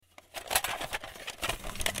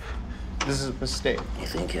This is a mistake. You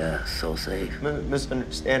think you're so safe?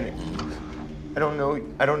 Misunderstanding. I don't know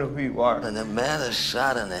who you are. When the man is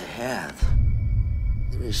shot in the head,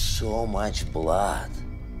 there is so much blood.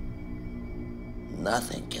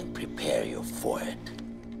 Nothing can prepare you for it.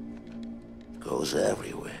 It goes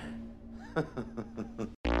everywhere.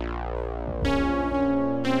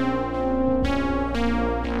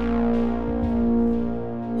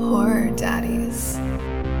 Horror Daddies.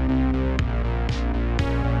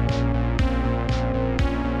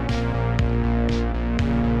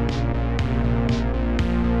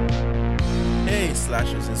 Hey,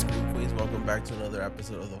 slashers and scream queens, welcome back to another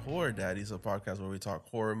episode of the Horror Daddies, a podcast where we talk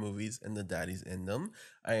horror movies and the daddies in them.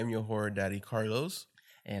 I am your horror daddy, Carlos.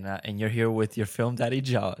 And you're here with your film daddy,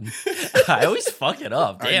 John. I always fuck it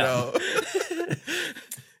up. Damn. I know.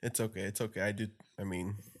 It's okay.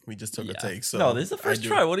 We just took a take. So no, this is the first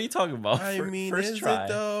try. What are you talking about? First try. It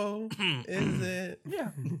though? Is it? Yeah.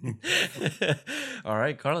 All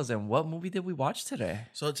right, Carlos. And what movie did we watch today?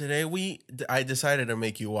 So today I decided to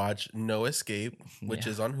make you watch No Escape, which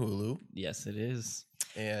is on Hulu. Yes, it is.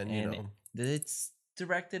 And it's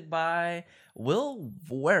directed by Will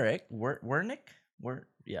Wernick. Wernick. Oh,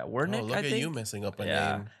 look I at think. you messing up a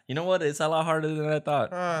name. You know what? It's a lot harder than I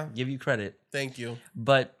thought. Give you credit. Thank you.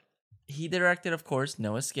 But he directed, of course,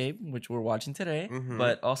 No Escape, which we're watching today,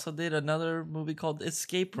 but also did another movie called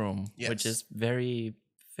Escape Room, which is very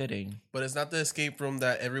fitting. But it's not the escape room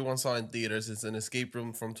that everyone saw in theaters. It's an escape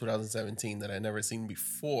room from 2017 that I never seen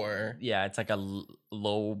before. Yeah, it's like a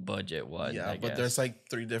low budget one. Yeah, but there's like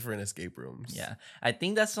 3 different escape rooms. Yeah, I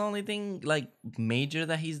think that's the only thing like major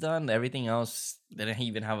that he's done. Everything else didn't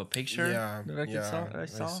even have a picture. Yeah, I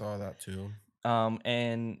saw that too.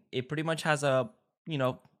 And it pretty much has a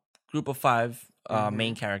group of 5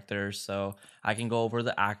 main characters. So I can go over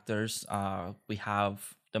the actors. We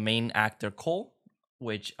have the main actor Cole,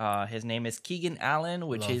 which his name is Keegan Allen,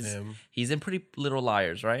 which he's in Pretty Little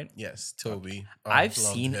Liars, right? Yes, Toby. I've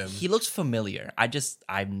seen him. He looks familiar.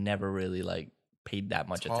 I've never really like paid that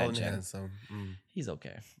much attention. And handsome. He's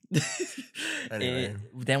okay. Anyway.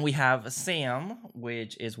 Then we have Sam,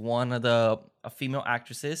 which is one of the female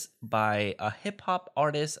actresses by a hip hop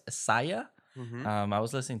artist, Saya. I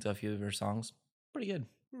was listening to a few of her songs. Pretty good.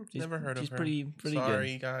 Never heard of her. She's pretty good.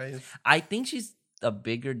 Sorry, guys. I think she's a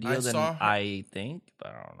bigger deal than I think, but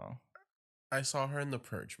I don't know. I saw her in the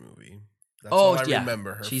Purge movie. That's all I yeah.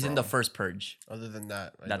 remember her She's from. in the first Purge. Other than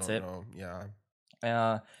that, I That's don't know.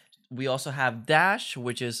 Yeah. We also have Dash,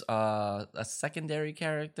 which is a secondary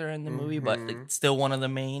character in the movie, but it's still one of the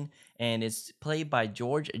main, and it's played by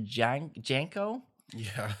George Janko.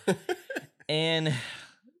 Yeah. And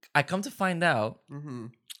I come to find out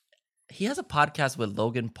he has a podcast with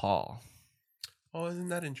Logan Paul. Oh, isn't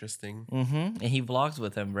that interesting? And he vlogs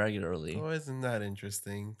with him regularly. Oh, isn't that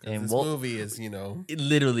interesting? And this movie is,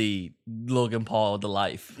 literally Logan Paul, the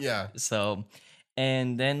life. Yeah. So,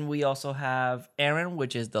 and then we also have Erin,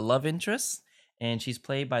 which is the love interest, and she's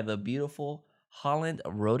played by the beautiful Holland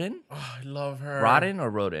Roden. Oh, I love her. Roden or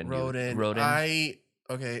Roden? Roden.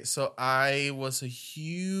 Okay, so I was a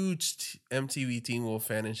huge MTV Teen Wolf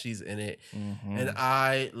fan, and she's in it, and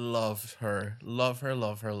I loved her. Love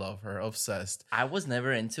her. Obsessed. I was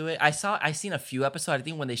never into it. I seen a few episodes. I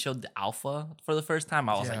think when they showed the alpha for the first time,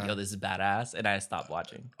 I was like, yo, this is badass, and I stopped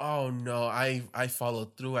watching. Oh, no. I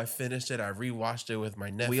followed through. I finished it. I rewatched it with my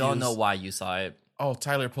nephews. We all know why you saw it. Oh,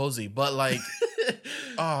 Tyler Posey. But, like,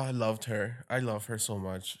 I loved her. I love her so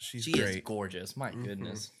much. She great. Is gorgeous. My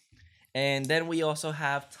goodness. And then we also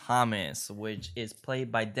have Thomas, which is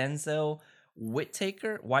played by Denzel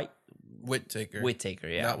Whittaker. Whittaker,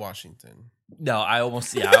 yeah. Not Washington. No, I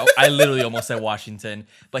literally almost said Washington.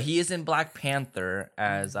 But he is in Black Panther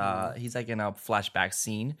as he's like in a flashback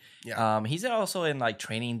scene. Yeah. He's also in like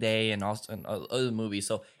Training Day and also in other movies.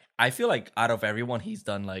 So I feel like out of everyone, he's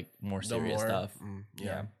done like more serious stuff.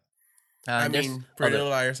 Yeah. Pretty Little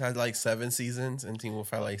Liars had like 7 seasons, and Teen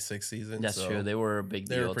Wolf had like 6 seasons. That's true. They were a big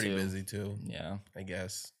deal. They were pretty busy too. Yeah, I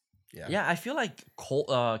guess. Yeah. I feel like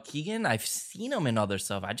Keegan. I've seen him in other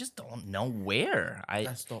stuff. I just don't know where.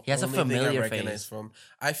 He has a familiar face. From.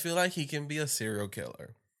 I feel like he can be a serial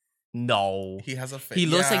killer. No, he has a face. He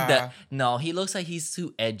looks like that. No, he looks like he's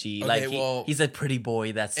too edgy. Okay, like he's a pretty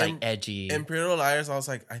boy that's like edgy. In Pretty Little Liars, I was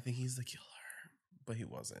like, I think he's the killer, but he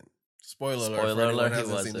wasn't. Spoiler alert! He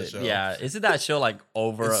wasn't. Seen the show. Yeah, isn't that show like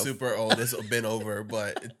over? It's super old. It's been over,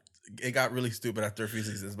 but it got really stupid after a few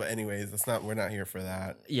seasons. But anyways, we're not here for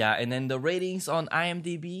that. Yeah, and then the ratings on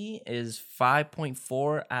IMDb is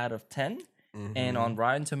 5.4 out of 10, and on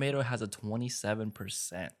Rotten Tomato it has a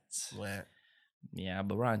 27%. Yeah,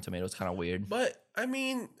 but Rotten Tomatoes kind of weird. But I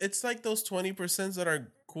mean, it's like those 20% that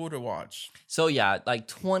are cool to watch. So yeah, like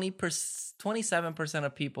 27%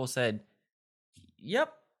 of people said,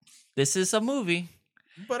 "Yep, this is a movie."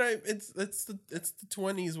 But it's the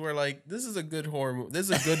 20s where like this is a good horror movie. This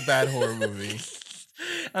is a good bad horror movie.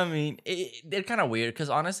 I mean, they're kind of weird because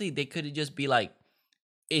honestly, they could just be like,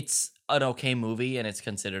 it's an okay movie and it's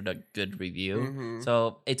considered a good review. Mhm.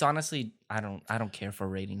 So it's honestly, I don't care for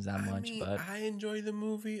ratings that much, I mean, but I enjoy the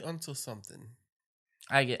movie until something.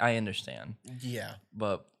 I understand. Yeah.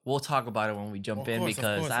 But we'll talk about it when we jump Of in course, of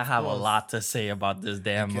because course, I of have a course. lot to say about this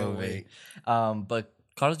damn can't movie. wait. But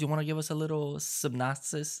Carlos, do you want to give us a little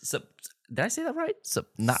synopsis? Did I say that right?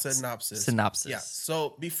 Synopsis. Synopsis. Yeah.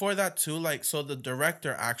 So before that too, like, so the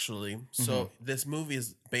director actually, so this movie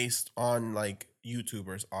is based on like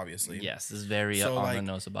YouTubers, obviously. Yes, it's very So, on like, the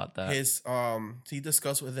nose about that. His he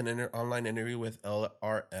discussed with an online interview with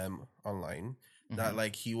LRM online that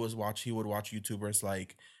like he would watch YouTubers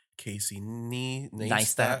like Casey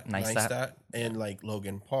Neistat and like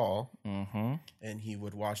Logan Paul, Mm-hmm. and he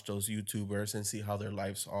would watch those YouTubers and see how their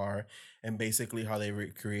lives are and basically how they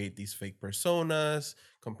recreate these fake personas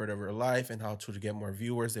compared to real life, and how to get more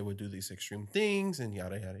viewers they would do these extreme things and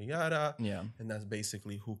yada yada yada. Yeah. And that's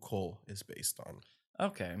basically who Cole is based on.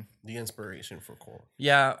 Okay. The inspiration for Cole.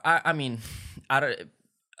 Yeah, I mean,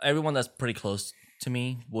 everyone that's pretty close to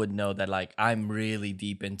me would know that like I'm really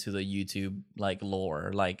deep into the YouTube like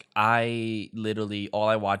lore. Like I literally all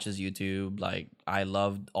I watch is YouTube. Like I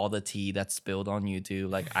love all the tea that's spilled on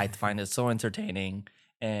YouTube. Like I find it so entertaining,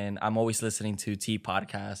 and I'm always listening to tea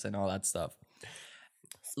podcasts and all that stuff.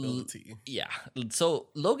 Spill the tea. Yeah. So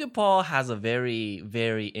Logan Paul has a very,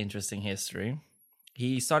 very interesting history.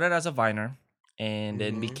 He started as a Viner and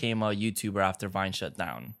then became a YouTuber after Vine shut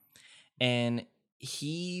down. And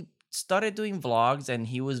he started doing vlogs, and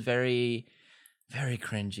he was very, very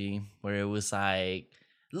cringy, where it was like,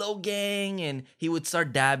 Low gang, and he would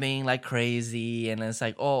start dabbing like crazy, and it's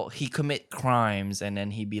like, oh, he commit crimes, and then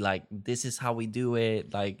he'd be like, this is how we do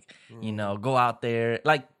it, like, you know, go out there,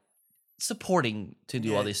 like supporting to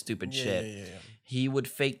do all this stupid shit. Yeah. He would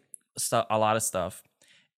fake stuff, a lot of stuff.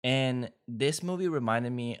 And this movie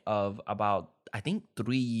reminded me of about, I think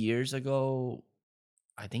 3 years ago,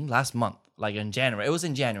 I think last month, like in January. It was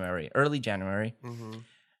in January, early January.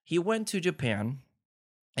 He went to Japan,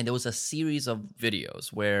 and there was a series of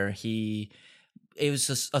videos where it was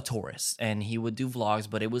just a tourist, and he would do vlogs,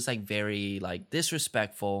 but it was like very like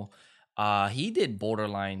disrespectful. He did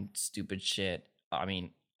borderline stupid shit. I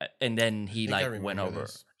mean, and then he I like went remember over.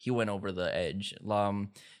 this. He went over the edge.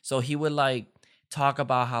 So he would like talk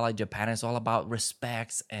about how like Japan is all about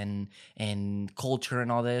respects and culture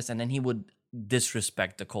and all this, and then he would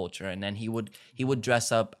disrespect the culture, and then he would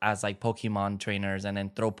dress up as like Pokemon trainers and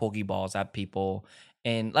then throw Pokeballs at people,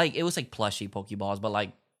 and like it was like plushy Pokeballs, but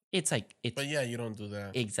like it's But yeah, you don't do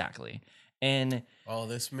that. exactly. And Oh,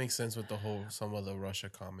 this makes sense with some of the Russia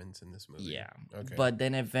comments in this movie. yeah. Okay. But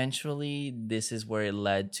then eventually this is where it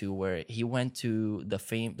led to where he went to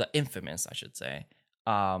the infamous, I should say,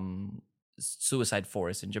 Suicide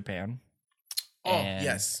Forest in Japan. oh, And-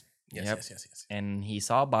 yes. Yep. Yes. And he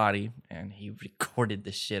saw a body, and he recorded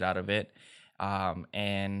the shit out of it.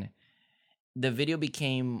 And the video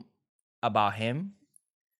became about him,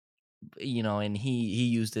 you know, and he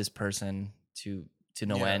used this person to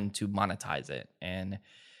no Yeah. end to monetize it. And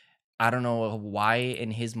I don't know why in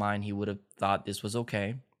his mind he would have thought this was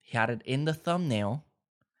okay. He had it in the thumbnail,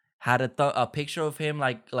 had a picture of him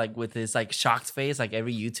like with his like shocked face, like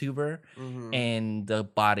every YouTuber, Mhm. and the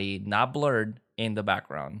body not blurred in the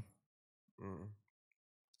background. Mm.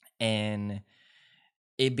 And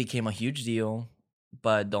it became a huge deal,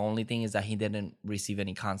 but the only thing is that he didn't receive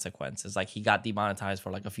any consequences. Like he got demonetized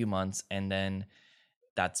for like a few months, and then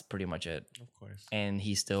that's pretty much it. Of course. And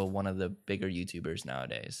he's still one of the bigger YouTubers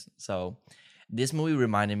nowadays. So this movie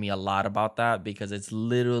reminded me a lot about that, because it's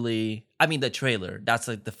literally, I mean, the trailer, that's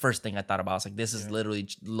like the first thing I thought about. I was like, this is literally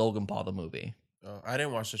Logan Paul the movie. I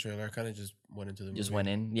didn't watch the trailer. I kind of just went into the movie. Just went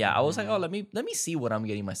in. Yeah, I was like, oh, let me see what I'm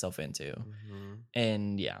getting myself into. Mhm.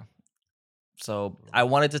 And yeah. So I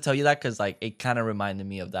wanted to tell you that because like it kind of reminded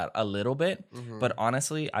me of that a little bit. Mhm. But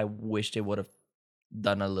honestly, I wished it would have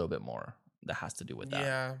done a little bit more that has to do with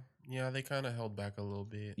that. Yeah, they kind of held back a little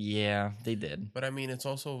bit. Yeah, they did. But I mean, it's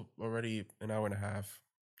also already an hour and a half.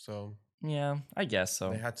 So Yeah, I guess so.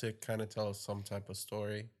 they had to kind of tell us some type of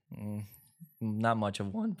story. Not much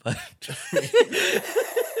of one, but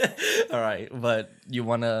all right. But you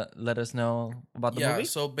want to let us know about the movie?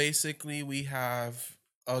 So basically, we have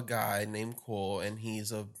a guy named Cole, and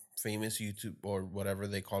he's a famous YouTube or whatever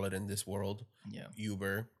they call it in this world. Yeah.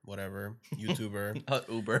 Uber, whatever, YouTuber.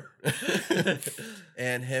 Uber.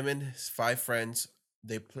 And him and his 5 friends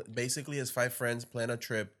basically his 5 friends plan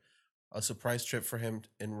a surprise trip for him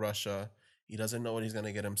in Russia. He doesn't know what he's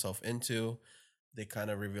gonna get himself into. They kind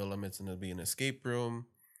of reveal him it's gonna be an escape room,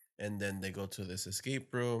 and then they go to this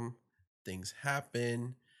escape room. Things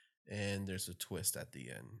happen, and there's a twist at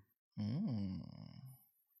the end.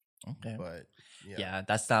 Okay. But Yeah,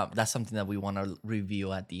 that's something that we want to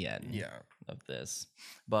review at the end. Yeah. Of this.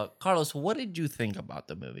 But Carlos, what did you think about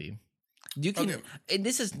the movie? You can. Okay. And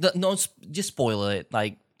this is no, just spoil it.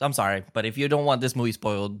 Like, I'm sorry, but if you don't want this movie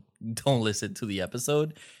spoiled, don't listen to the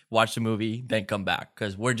episode. Watch the movie, then come back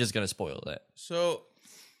because we're just gonna spoil it. So,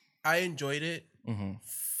 I enjoyed it Mm-hmm.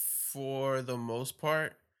 for the most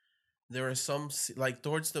part. There are some like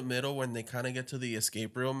towards the middle when they kind of get to the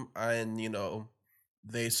escape room and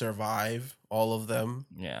they survive all of them.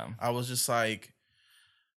 Yeah. I was just like,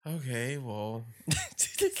 okay, well,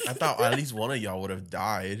 I thought at least one of y'all would have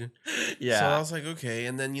died. Yeah. So I was like, okay,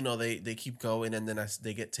 and then they keep going, and then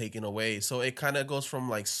they get taken away. So it kind of goes from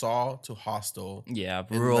like Saw to Hostel. Yeah,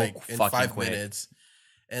 in real like in fucking 5 quick. minutes,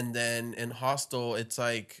 and then in Hostel, it's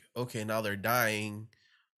like, okay, now they're dying,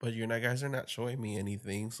 but guys are not showing me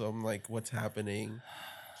anything. So I'm like, what's happening?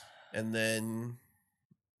 And then,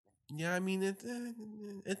 yeah, I mean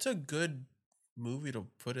it's a good movie to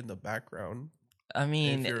put in the background. I If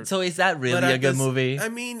mean, you're- so is that But really at a good this- movie? I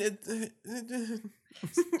mean,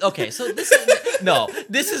 Okay, so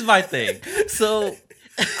this is my thing. So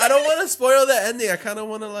I don't want to spoil the ending. I kind of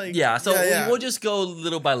want to like. yeah, so we'll just go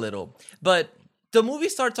little by little. But the movie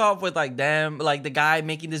starts off with like them, like the guy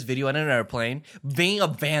making this video on an airplane, being a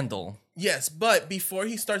vandal. Yes, but before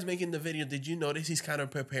he starts making the video, did you notice he's kind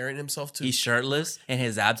of preparing himself to? He's shirtless and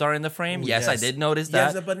his abs are in the frame. Ooh, Yes, I did notice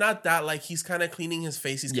that. Yes, but not that. Like he's kind of cleaning his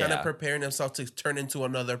face. He's kind Yeah. of preparing himself to turn into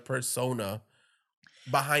another persona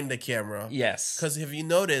behind the camera. Yes. Because if you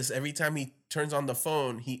notice, every time he turns on the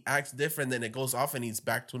phone, he acts different. Then it goes off, and he's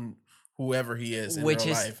back to whoever he is in real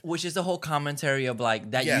life. Which is the whole commentary of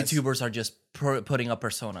like that Yes. YouTubers are just putting a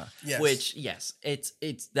persona. Yes. Which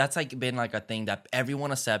it's that's like been like a thing that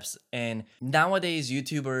everyone accepts, and nowadays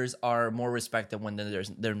YouTubers are more respected when they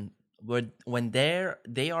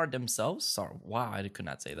are themselves. Sorry, wow, I could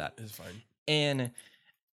not say that. It's fine. And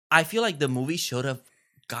I feel like the movie should have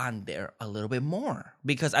gone there a little bit more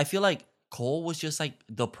because I feel like Cole was just like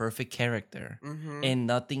the perfect character Mm-hmm.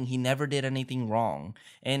 and he never did anything wrong.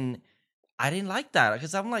 And I didn't like that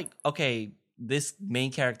because I'm like, okay, this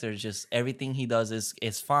main character is just everything he does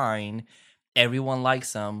is fine. Everyone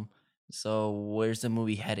likes him. So where's the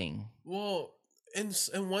movie heading? Well, in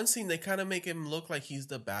one scene, they kind of make him look like he's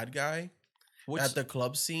the bad guy at the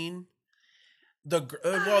club scene. The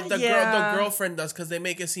girlfriend does because they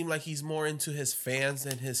make it seem like he's more into his fans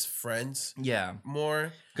than his friends. Yeah,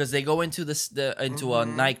 More. because they go into a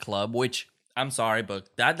nightclub, which I'm sorry, but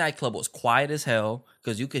that nightclub was quiet as hell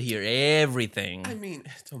because you could hear everything. I mean,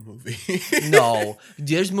 it's a movie. No,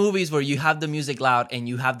 there's movies where you have the music loud and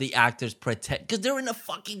you have the actors pretend because they're in a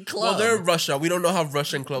fucking club. Well, they're in Russia. We don't know how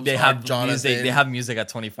Russian clubs They are, have Jonathan. music. They have music at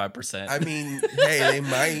 25%. I mean, hey, they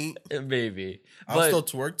might. Maybe. I'll But still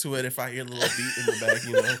twerk to it if I hear a little beat in the back,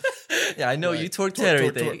 yeah, I know But you twerk to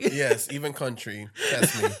everything. twerk. Yes, even country.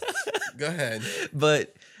 That's me. Go ahead.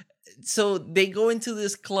 But so they go into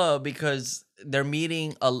this club because they're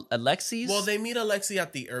meeting Alexis. Well, they meet Alexi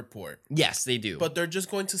at the airport, yes, they do. but they're just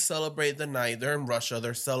going to celebrate the night. They're in Russia.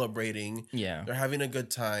 They're celebrating. yeah, They're having a good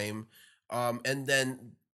time. And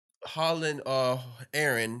then Holland,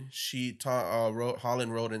 Aaron,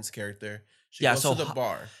 Holland Roden's character. She Yeah, goes so to the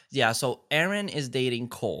bar. yeah. So Aaron is dating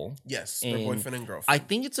Cole. Yes, their And boyfriend and I girlfriend.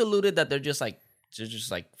 think it's alluded that they're just like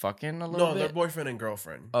fucking a little No, they're bit. boyfriend and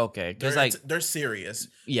girlfriend. Okay, because They're, like they're serious.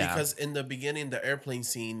 Yeah. Because in the beginning, the airplane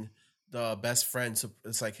scene, the best friend,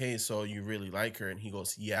 it's like, hey, so you really like her? And he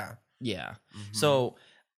goes, yeah. yeah. Mhm. So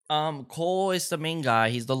Cole is the main guy.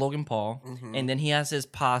 He's the Logan Paul, Mhm. and then he has his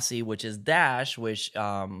posse, which is Dash, which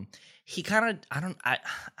he kind of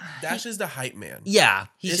Dash is the hype man. yeah.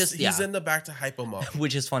 He's It's- just he's yeah. in the back to hype him up.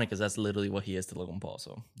 Which is funny because that's literally what he is to Logan Paul.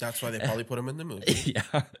 So That's why they probably put him in the movie.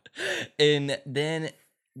 yeah, and then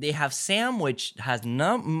they have Sam, which has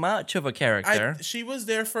not much of a character. She was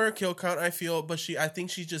there for a kill count, I feel, but I think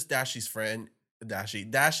she's just Dash's friend.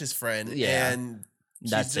 Dash's friend. Yeah. And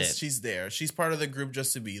That's it. She's there. She's part of the group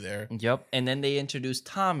just to be there. Yep, and then they introduce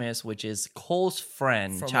Thomas, which is Cole's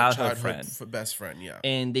friend, From a childhood friend. best friend, yeah.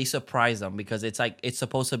 And they surprise them because it's like it's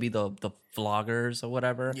supposed to be the vloggers or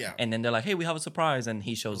whatever. Yeah. And then they're like, "Hey, we have a surprise," and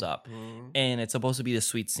he shows up, Mhm. and it's supposed to be the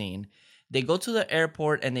sweet scene. They go to the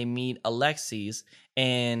airport and they meet Alexis,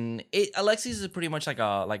 and Alexis is pretty much like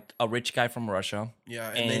a rich guy from Russia. Yeah,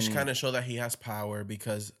 and they And- kind of show that he has power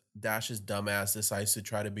because Dash's dumbass decides to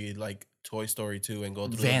try to be like Toy Story 2 and go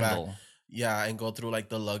through the Vandal. back. Yeah, and go through like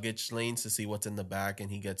the luggage lanes to see what's in the back, and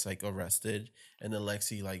he gets like arrested. And then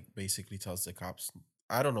Lexi like basically tells the cops,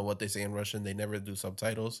 I don't know what they say in Russian. They never do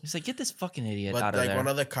subtitles. He's like, get this fucking idiot But out of like there. one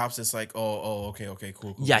of the cops is like, okay,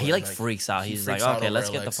 cool. Yeah, cool. he And, like freaks out. he He's freaks like, out okay, over let's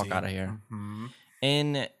get the fuck Alexi. out of here. Mhm.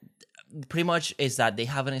 And pretty much is that they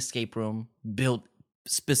have an escape room built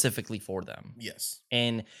specifically for them. Yes.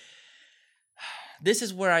 And this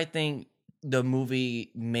is where I think the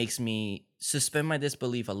movie makes me suspend my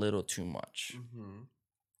disbelief a little too much. Mhm.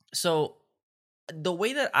 So the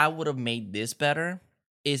way that I would have made this better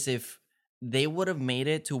is if they would have made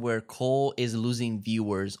it to where Cole is losing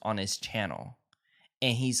viewers on his channel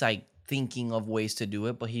and he's like thinking of ways to do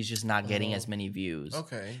it, but he's just not getting as many views.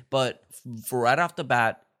 Okay. But for right off the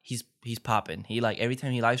bat, he's popping. He like every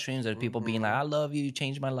time he live streams, there's people being like, "I love you, you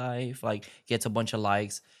changed my life." Like gets a bunch of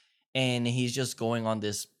likes, and he's just going on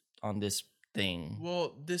this thing.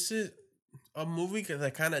 Well, this is a movie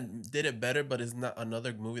that kind of did it better, but it's not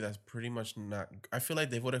another movie that's pretty much not. I feel like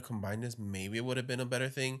they would have combined this. Maybe it would have been a better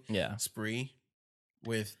thing. Yeah. Spree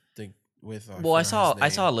with Well, I saw forgot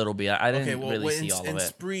his name. a little bit. I didn't really see all of in it.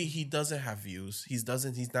 Spree, he doesn't have views. He's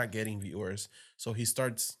not getting viewers. So he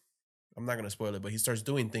starts. I'm not gonna spoil it, but he starts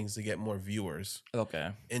doing things to get more viewers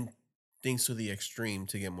Okay. and things to the extreme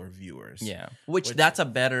to get more viewers. Yeah. Which Which- that's a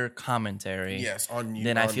better commentary. Yes.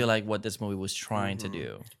 Than I feel like what this movie was trying to Mhm.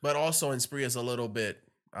 do. But also in Spree is a little bit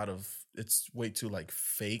out of. It's way too like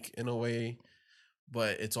fake in a way,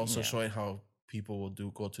 but it's also Yeah. showing how people will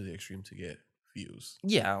go to the extreme to get views.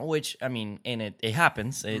 Yeah, which I mean, and it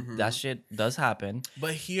happens. Mhm. That shit does happen.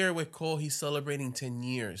 But here with Cole, he's celebrating 10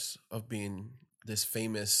 years of being this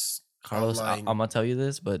famous Carlos, online. I'm gonna tell you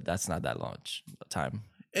this, but that's not that long time.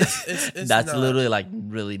 It's That's not. literally like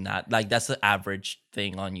really not like that's the average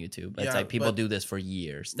thing on YouTube. It's Yeah, like people but- do this for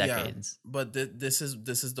years, Yeah, decades. but this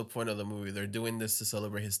is the point of the movie. They're doing this to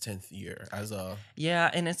celebrate his 10th year as a. Yeah,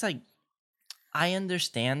 and it's like I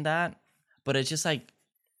understand that, but it's just like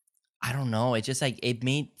I don't know. It's just like it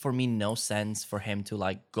made for me no sense for him to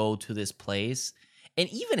like go to this place. And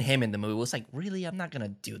even him in the movie was like, really, I'm not gonna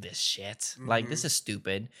do this shit. Like, this is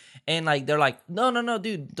stupid. And like, they're like, no,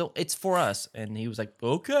 dude, don't. It's for us. And he was like,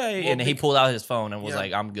 okay. Well, and he pulled out his phone and was yeah,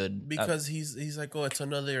 like, I'm good. Because he's like, oh, it's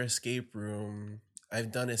another escape room.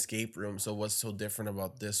 I've done escape room, so what's so different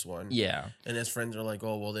about this one? Yeah, And his friends are like,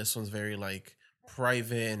 oh, well, this one's very like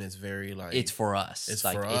private and it's very like it's for us. It's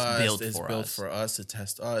like, for it's us. built It's for built us. for us to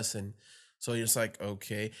test us, and so you're just like,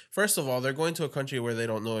 okay. First of all, they're going to a country where they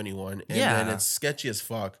don't know anyone, and then Yeah. it's sketchy as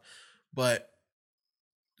fuck. But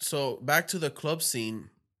so back to the club scene.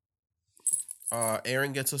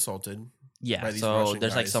 Aaron gets assaulted. Yeah. by these So Russian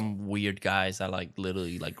there's like guys. some weird guys that like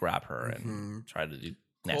literally like grab her and Mhm. try to do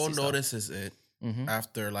Cole nasty stuff. notices it Mhm.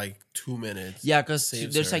 after like 2 minutes. Yeah, because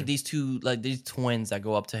saves there's her. like these twins that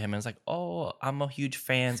go up to him and it's like, oh, I'm a huge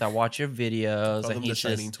fan. I watch your videos, Call and them the he's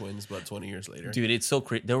Shining just, Twins, but 20 years later. dude, it's so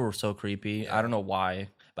they were so creepy. I don't know why,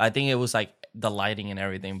 but I think it was like the lighting and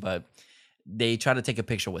everything. But they try to take a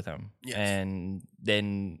picture with him, Yes. and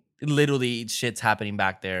then literally shit's happening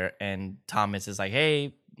back there, and Thomas is like,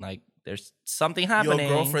 hey, like there's something Your happening.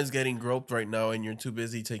 girlfriend's getting groped right now, and you're too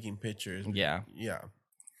busy taking pictures. Yeah, Yeah.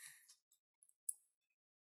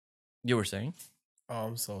 you were saying. Oh,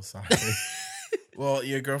 I'm so sorry. Well,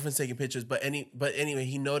 your girlfriend's taking pictures, but anyway,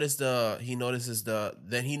 he notices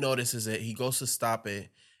it. He goes to stop it,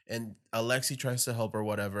 and Alexi tries to help or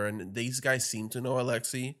whatever. And these guys seem to know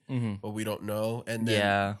Alexi, Mm-hmm. but we don't know. And then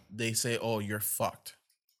Yeah, they say, "Oh, you're fucked."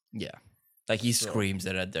 yeah. Like he So- screams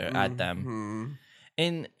it at them. Mhm.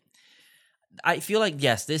 And I feel like,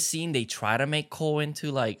 yes, this scene, they try to make Cole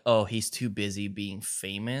into like, oh, he's too busy being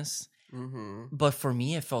famous. Mhm. But for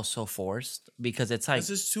me, it felt so forced because it's like, This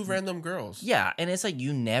is two random girls. yeah. And it's like,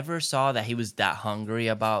 you never saw that he was that hungry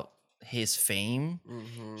about his fame.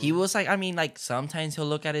 Mhm. He was like, I mean, like sometimes he'll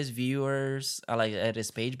look at his viewers, like at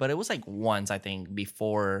his page, but it was like once, I think,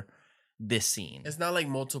 before this scene. It's not like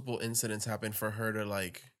multiple incidents happen for her to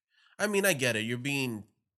like. I mean, I get it. You're being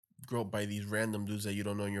groped by these random dudes that you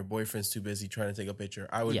don't know, and your boyfriend's too busy trying to take a picture.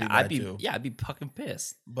 I would Yeah, be mad too. I'd be fucking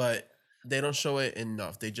pissed. But they don't show it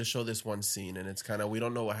enough. They just show this one scene, and it's kind of we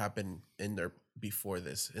don't know what happened in their before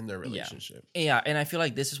this in their relationship. Yeah, and I feel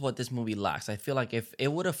like this is what this movie lacks. I feel like if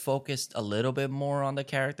it would have focused a little bit more on the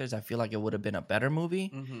characters, I feel like it would have been a better movie.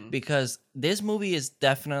 Mm-hmm. Because this movie is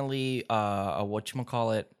definitely a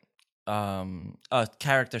whatchamacallit, a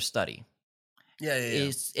character study. Yeah.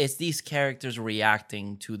 It's these characters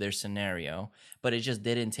reacting to their scenario, but it just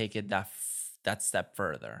didn't take it that step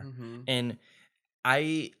further. Mm-hmm. And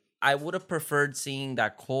I would have preferred seeing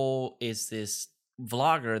that Cole is this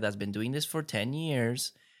vlogger that's been doing this for 10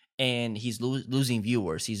 years and he's losing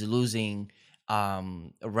viewers. He's losing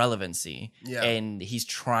relevancy. Yeah. And he's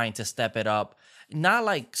trying to step it up. Not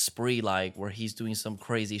like Spree, like where he's doing some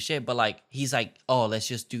crazy shit, but like he's like, oh, let's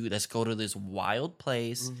go to this wild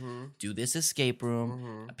place, do this escape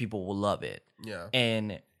room. People will love it. Yeah.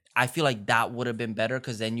 And I feel like that would have been better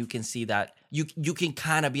because then you can see that you can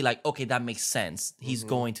kind of be like, okay, that makes sense. He's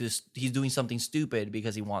he's doing something stupid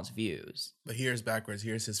because he wants views. But here's backwards.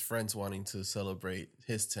 Here's his friends wanting to celebrate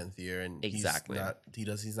his 10th year, and Exactly.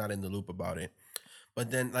 he's not in the loop about it. But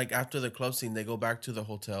then, like, after the club scene, they go back to the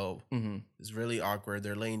hotel. It's really awkward.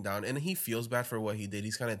 They're laying down, and he feels bad for what he did.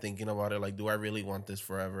 He's kind of thinking about it, like, do I really want this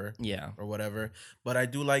forever? Yeah. Or whatever. But I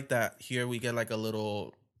do like that here we get, like, a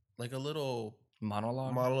little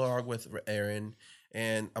Monologue. with Erin.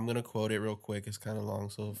 And I'm going to quote it real quick. It's kind of long,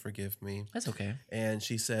 so forgive me. That's okay. And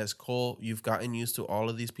she says, Cole, you've gotten used to all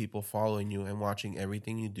of these people following you and watching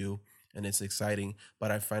everything you do, and it's exciting, but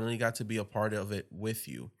I finally got to be a part of it with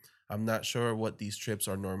you. I'm not sure what these trips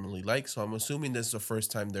are normally like, so I'm assuming this is the first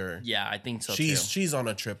time they're... Yeah, I think so She's on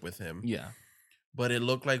a trip with him. Yeah. But it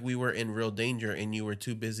looked like we were in real danger and you were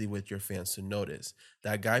too busy with your fans to notice.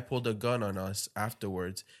 That guy pulled a gun on us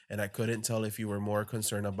afterwards, and I couldn't tell if you were more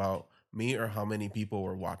concerned about me or how many people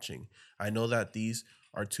were watching. I know that these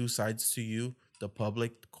are two sides to you, the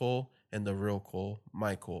public Cole and the real Cole,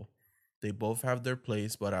 my Cole. They both have their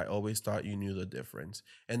place, but I always thought you knew the difference.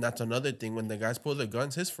 And that's another thing. When the guys pulled the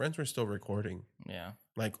guns, his friends were still recording. Yeah.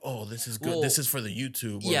 Like, oh, this is good. Well, this is for the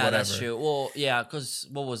YouTube or yeah, whatever. that's true. Well, yeah, because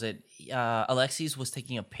what was it? Alexis was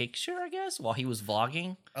taking a picture, I guess, while he was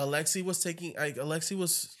vlogging. Alexi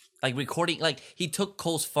was like recording, like he took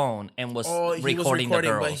Cole's phone and was he recording was the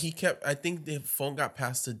girls. but he kept. I think the phone got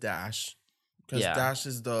passed to Dash because Yeah. Dash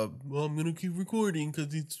is I'm gonna keep recording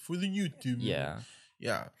because it's for the YouTube. Yeah.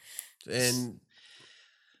 yeah,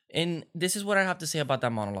 And this is what I have to say about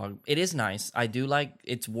that monologue. It is nice. I do like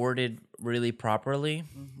it's worded really properly.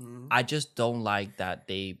 I just don't like that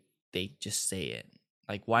they just say it.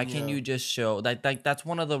 Like, why can't Yeah. you just show like that's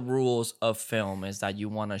one of the rules of film is that you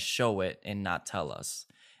want to show it and not tell us.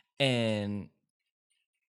 And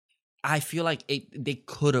I feel like they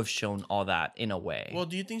could have shown all that in a way. Well,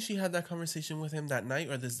 do you think she had that conversation with him that night,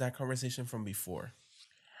 or is that conversation from before?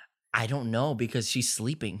 I don't know because she's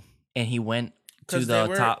sleeping and he went to 'Cause the they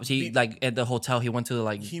were- top. Like at the hotel, he went to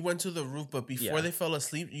like He went to the roof, but before Yeah. they fell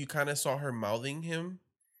asleep, you kind of saw her mouthing him,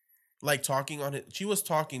 like talking on it. She was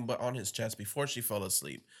talking, but on his chest before she fell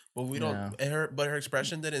asleep. But we don't. But her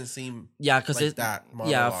expression didn't seem. because like that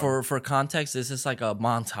yeah, monologue. for context, this is like a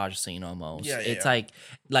montage scene almost. Yeah, It's yeah.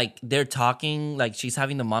 like they're talking, like she's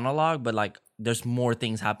having the monologue, but like there's more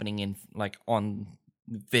things happening in like on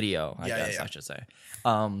video. I guess I should say.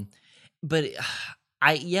 But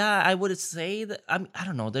I would say that I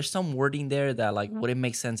don't know. There's some wording there that like wouldn't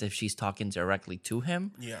make sense if she's talking directly to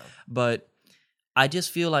him. Yeah. But I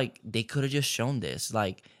just feel like they could have just shown this.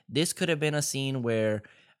 Like this could have been a scene where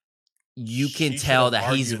you can She tell could have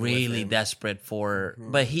that he's argued with really him. desperate for,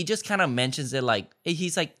 but he just kind of mentions it like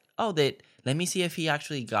he's like, oh, that let me see if he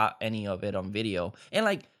actually got any of it on video, and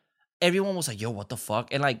like everyone was like, yo, what the fuck,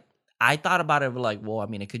 and like I thought about it like, well, I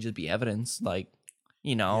mean, it could just be evidence, like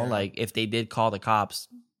Yeah. like if they did call the cops,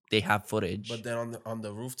 they have footage. But then on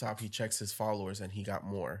the rooftop, he checks his followers, and he got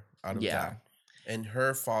more out of Yeah. that. And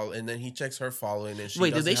her follow, and then he checks her following, and she Wait,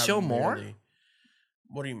 did doesn't they have show more? nearly-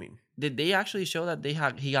 What do you mean? Did they actually show that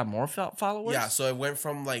he got more followers? Yeah, so it went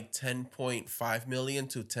from like 10.5 million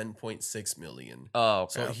to 10.6 million. Oh,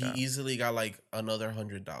 okay. So okay. he easily got like another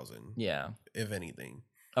 100,000, Yeah. if anything.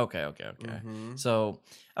 Okay. Mhm. So,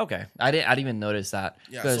 okay, I didn't even notice that.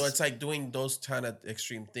 Yeah, 'Cause- so it's like doing those kind of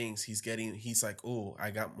extreme things. He's like, oh,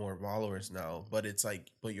 I got more followers now, but it's like,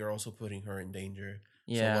 but you're also putting her in danger.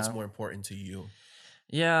 Yeah. So what's more important to you?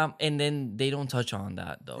 Yeah, and then they don't touch on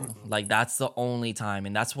that though. Like that's the only time,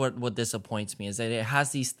 and that's what disappoints me is that it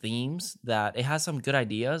has these themes that it has some good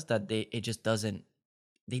ideas that it just doesn't.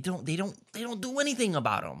 They don't do anything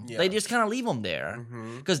about them. Yeah. They just kind of leave them there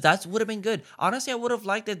because that would have been good. Honestly, I would have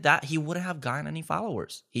liked it that he wouldn't have gotten any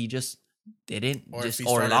followers. He just didn't, Or just if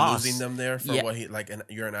he or started lost. losing them there for Yeah. what he like,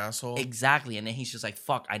 you're an asshole. Exactly, and then he's just like,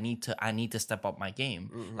 "Fuck! I need to step up my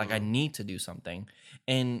game. Like I need to do something."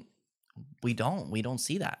 And we don't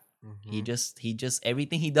see that. He just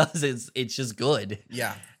everything he does it's just good,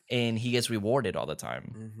 Yeah. and he gets rewarded all the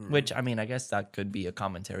time. Which I mean, I guess that could be a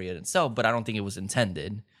commentary in itself, but I don't think it was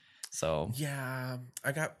intended. So Yeah,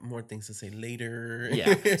 I got more things to say later.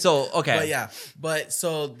 yeah, so okay, but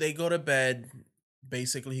so they go to bed.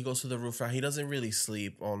 Basically, he goes to the rooftop. He doesn't really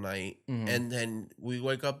sleep all night, and then we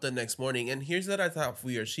wake up the next morning. And here's that I thought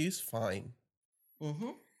weird. She's fine. Mm-hmm.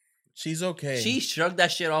 She's okay. She shrugged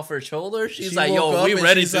that shit off her shoulder. She's She like, woke yo, up we and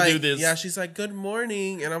ready she's to like, do this. Yeah, she's like, good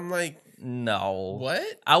morning. And I'm like, no.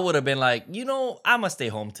 what? I would have been like, I'm going to stay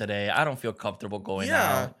home today. I don't feel comfortable going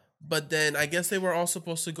out. But then I guess they were all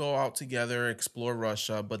supposed to go out together, explore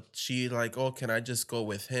Russia. But she like, oh, can I just go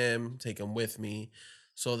with him? Take him with me.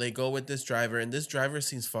 So they go with this driver. And this driver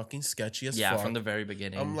seems fucking sketchy as fuck. From the very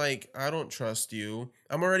beginning. I'm like, I don't trust you.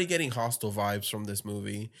 I'm already getting hostile vibes from this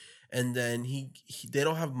movie. And then they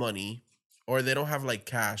don't have money. Or they don't have like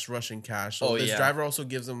cash, Russian cash. So this driver also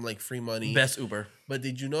gives them like free money. Best Uber. But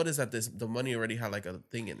did you notice that the money already had like a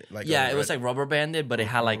thing in it? Like it was like rubber banded, but it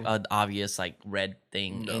had like an obvious like red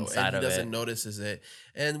thing inside of it. He doesn't notices it.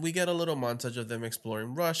 And we get a little montage of them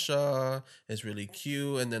exploring Russia. It's really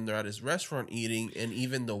cute. And then they're at his restaurant eating, and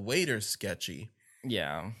even the waiter's sketchy.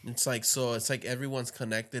 Yeah. It's like everyone's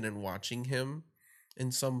connected and watching him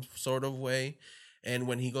in some sort of way. And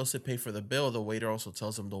when he goes to pay for the bill, the waiter also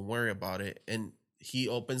tells him, don't worry about it. And he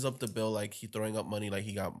opens up the bill like he throwing up money like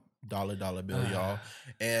he got dollar bill, y'all.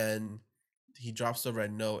 And he drops the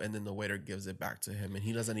red note, and then the waiter gives it back to him, and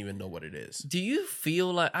he doesn't even know what it is. Do you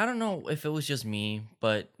feel like, I don't know if it was just me,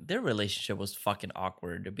 but their relationship was fucking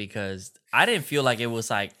awkward because I didn't feel like it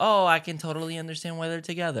was like, oh, I can totally understand why they're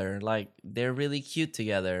together. Like, they're really cute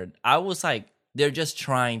together. I was like, they're just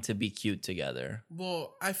trying to be cute together.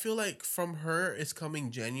 Well, I feel like from her, it's coming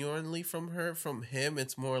genuinely from her. From him,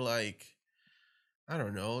 it's more like, I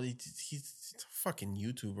don't know. He's a fucking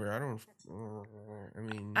YouTuber.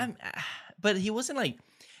 But he wasn't like.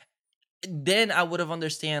 Then I would have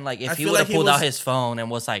understand like if he feel would have like pulled out his phone and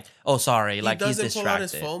was like, "Oh, sorry," like he's distracted. He doesn't pull out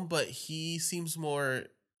his phone, but he seems more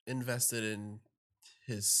invested in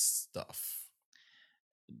his stuff.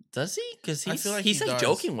 Does he? Because I feel like he's like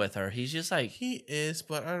joking with her. He's just like he is,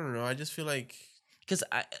 but I don't know. I just feel like because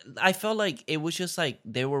I felt like it was just like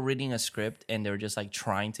they were reading a script and they were just like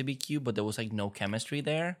trying to be cute, but there was like no chemistry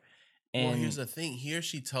there. And well, here's the thing. Here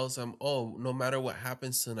she tells him, "Oh, no matter what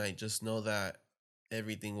happens tonight, just know that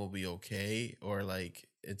everything will be okay, or like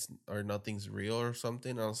or nothing's real or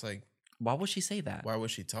something." I was like, why would she say that? Why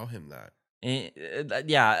would she tell him that?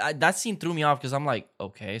 That scene threw me off because I'm like,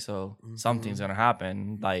 okay, so something's gonna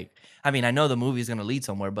happen. Like, I mean, I know the movie's gonna lead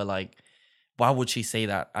somewhere, but like, why would she say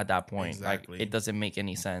that at that point? Exactly. Like, it doesn't make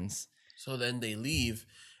any sense. So then they leave,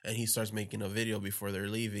 and he starts making a video before they're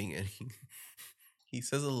leaving, and he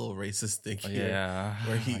says a little racist thing here,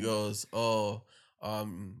 where he goes, "Oh,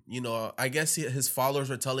 I guess his followers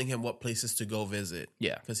were telling him what places to go visit."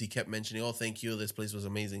 Yeah, because he kept mentioning, "Oh, thank you, this place was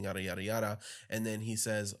amazing," yada yada yada, and then he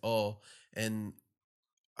says, "Oh." And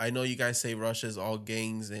I know you guys say Russia's all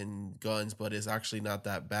gangs and guns, but it's actually not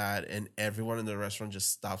that bad. And everyone in the restaurant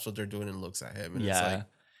just stops what they're doing and looks at him. And it's like,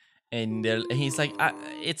 and he's like,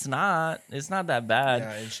 it's not that bad.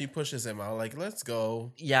 Yeah, and she pushes him out like, let's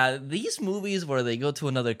go. Yeah, these movies where they go to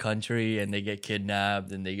another country and they get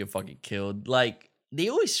kidnapped and they get fucking killed, like, they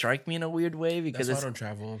always strike me in a weird way because that's why I don't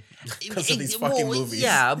travel because of these fucking movies.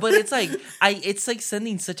 Yeah, but it's like it's like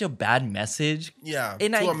sending such a bad message. Yeah,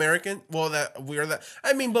 and to American. Well, but we are. Like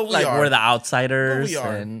we're the outsiders, but we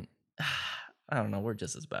are. And I don't know, we're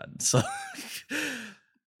just as bad. So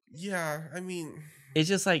yeah, I mean, it's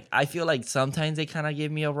just like I feel like sometimes they kind of give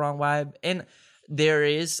me a wrong vibe, and there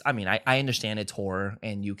is. I mean, I understand it's horror,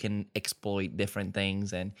 and you can exploit different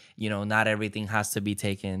things, and not everything has to be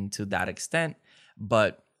taken to that extent.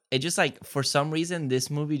 But it just like for some reason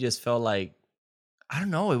this movie just felt like I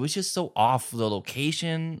don't know, it was just so off the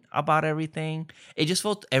location about everything. It just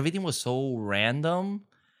felt everything was so random.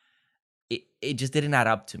 It just didn't add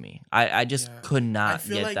up to me. I just could not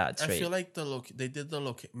get that straight. I feel like they did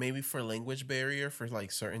maybe for language barrier for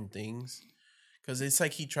like certain things, because it's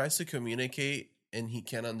like he tries to communicate and he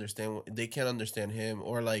can't understand. They can't understand him,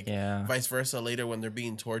 or like vice versa. Later when they're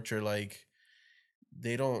being tortured, like.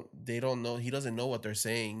 They don't know. He doesn't know what they're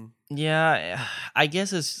saying. Yeah, I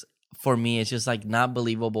guess it's for me. It's just like not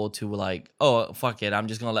believable to like, oh fuck it, I'm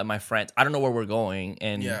just gonna let my friends. I don't know where we're going,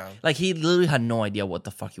 and like he literally had no idea what the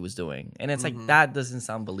fuck he was doing, and it's like that doesn't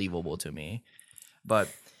sound believable to me. But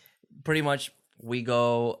pretty much we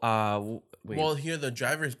go. Well, here the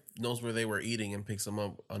driver knows where they were eating and picks them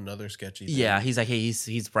up another sketchy thing. Yeah, he's like, hey,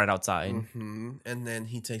 he's right outside, and then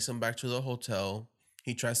he takes them back to the hotel.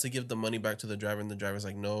 He tries to give the money back to the driver, and the driver's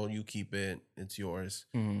like, "No, you keep it. It's yours."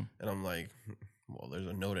 And I'm like, "Well, there's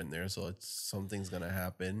a note in there, so something's gonna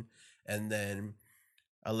happen." And then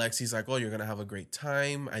Alexi's like, "Oh, you're gonna have a great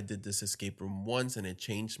time. I did this escape room once, and it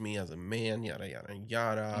changed me as a man." Yada yada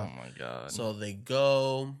yada. Oh my god! So they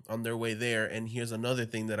go on their way there, and here's another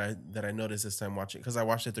thing that I noticed this time watching, because I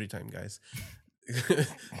watched it 3 times, guys.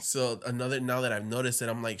 So now that I've noticed it,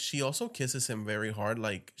 I'm like, she also kisses him very hard,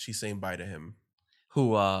 like she's saying bye to him.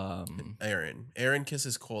 Who Aaron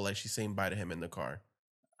kisses Cole like she's saying bye to him in the car.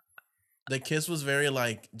 The kiss was very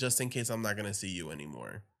like, just in case I'm not gonna see you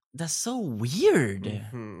anymore. that's so weird.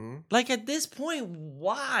 Mm-hmm. Like at this point,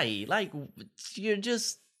 why? Like you're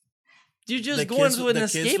just going to an The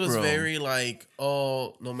escape kiss was room. very like,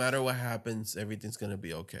 oh, no matter what happens, everything's gonna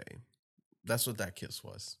be okay. That's what that kiss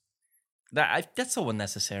was. That's so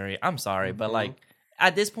unnecessary. I'm sorry, but Mhm. like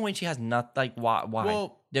at this point, she has not like why?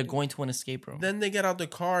 Well, They're going to an escape room. then they get out the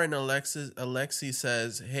car and Alexi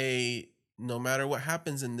says, hey, no matter what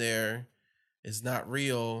happens in there, it's not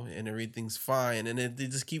real and everything's fine. And they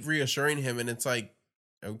just keep reassuring him, and it's like,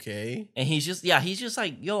 okay. And he's just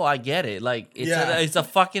like, yo, I get it. Like Yeah. it's a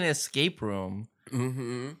fucking escape room.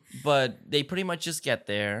 Mm-hmm. But they pretty much just get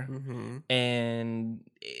there, Mm-hmm. and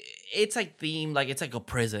it's like themed like it's like a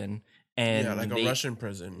prison, and Yeah, like they- a Russian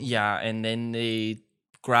prison. Yeah, and then they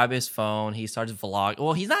grab his phone. He starts vlog.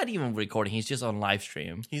 Well, he's not even recording. He's just on live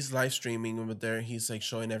stream. He's live streaming over there. He's like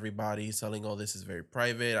showing everybody. He's telling, "Oh, this is very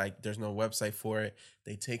private. There's no website for it."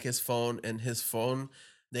 They take his phone, and his phone.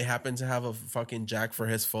 They happen to have a fucking jack for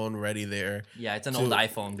his phone ready there. Yeah, it's an So- old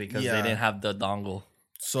iPhone because yeah. they didn't have the dongle.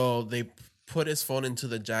 So they put his phone into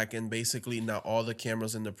the jack, and basically now all the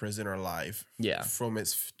cameras in the prison are live. Yeah. From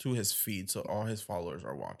his feed, so all his followers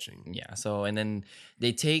are watching. Yeah. So and then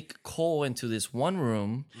they take Cole into this one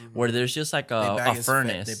room where there's just like a his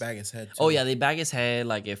furnace. They bag his head. Too. Oh yeah, they bag his head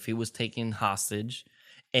like if he was taken hostage,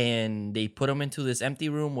 and they put him into this empty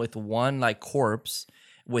room with one like corpse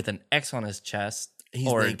with an X on his chest He's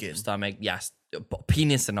or naked. stomach, yes,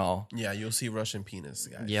 penis and all. Yeah, you'll see Russian penis,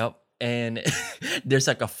 guys. Yep, and there's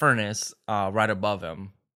like a furnace right above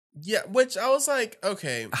him. Yeah, which I was like,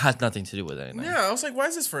 okay. Has nothing to do with anything. Yeah, I was like, why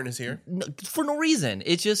is this furnace here? For no reason.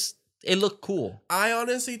 It looked cool. I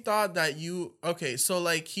honestly thought that so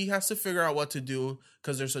like he has to figure out what to do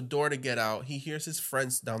because there's a door to get out. He hears his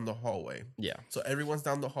friends down the hallway. Yeah. So everyone's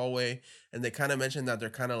down the hallway, and they kind of mentioned that they're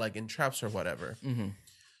kind of like in traps or whatever. Mm-hmm.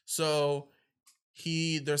 So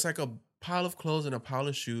there's like a pile of clothes and a pile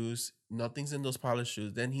of shoes. Nothing's in those pile of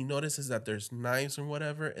shoes. Then he notices that there's knives or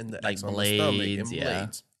whatever and the Like X on the stomach blades, and yeah.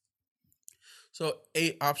 blades. So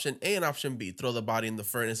option A and option B, throw the body in the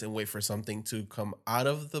furnace and wait for something to come out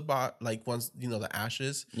of the like once the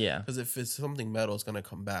ashes. Yeah. Because if it's something metal, it's gonna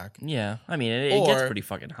come back. Yeah. I mean, it gets Or pretty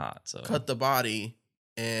fucking hot. So Cut the body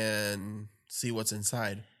and see what's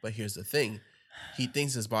inside. But here's the thing: he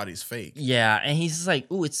thinks his body's fake. yeah, and he's just like,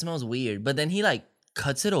 ooh, it smells weird. But then he like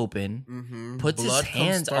cuts it open. Mm-hmm. Puts his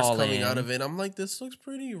hands starts all coming in. out of it. I'm like, this looks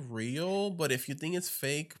pretty real. But if you think it's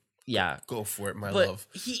fake, Yeah. go for it, my But love.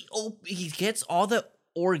 he gets all the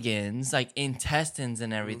organs, like intestines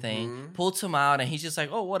and everything, Mhm. pulls them out, and he's just like,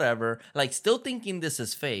 oh, whatever. Like, still thinking this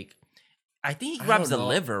is fake. I think he I grabs the don't know.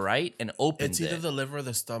 liver, right? And opens It's either it. the liver or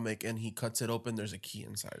the stomach, and he cuts it open. There's a key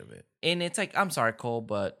inside of it. And it's like, I'm sorry, Cole,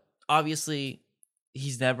 but obviously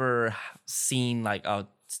he's never seen like a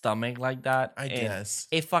stomach like that. I and guess.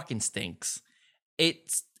 It fucking stinks.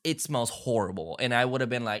 It smells horrible. And I would have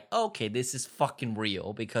been like, okay, this is fucking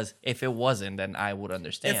real. Because if it wasn't, then I would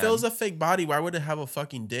understand. If it was a fake body, why would it have a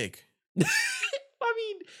fucking dick? I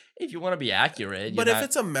mean, if you want to be accurate. But you're if not-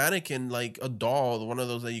 it's a mannequin, like a doll, one of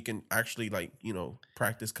those that you can actually like,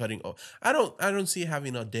 practice cutting. Oh, I don't see it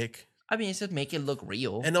having a dick, I mean, it's just make it look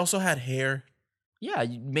real. and also had hair. Yeah,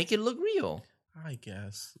 you make it look real. I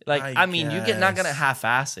guess. Like, I mean, you're not gonna guess.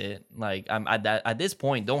 half-ass it. Like, I'm at this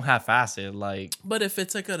point, don't half-ass it. Like, But if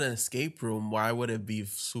it's like an escape room, why would it be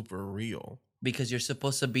super real? because you're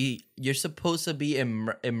supposed to be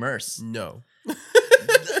immersed. No.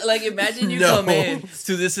 Like, imagine you No. come in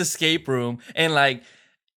to this escape room and like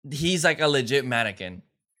he's like a legit mannequin,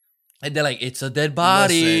 and they're like, it's a dead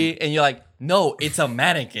body, Listen. and you're like, no, it's a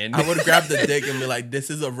mannequin. I would grab the dick and be like, this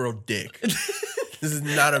is a real dick. This is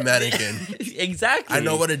not a mannequin. Exactly. I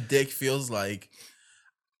know what a dick feels like.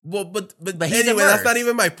 Well, but he's anyway, that's not immersed.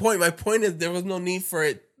 even my point. My point is there was no need for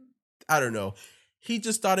it. I don't know. He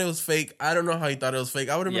just thought it was fake. I don't know how he thought it was fake.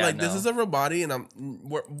 I would have been Yeah, like, this no. is a real body, and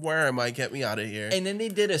where am I? Get me out of here. And then they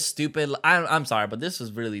did a stupid. I'm sorry, but this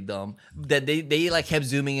was really dumb. That they like kept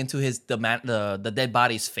zooming into the dead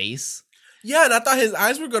body's face, yeah, and I thought his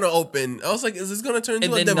eyes were gonna open. I was like, is this gonna turn into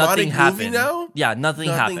and a then demonic nothing movie happened. now? Yeah, nothing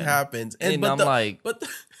happened. happens. And but I'm like, but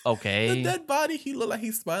okay. the dead body, he looked like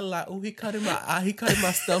he smiling like, oh, he cut in my eye, he cut in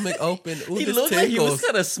my stomach open. Ooh, He this looked like he was tickles.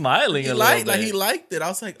 kind of smiling He a liked, little bit. like he liked it. I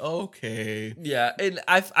was like, okay. Yeah, and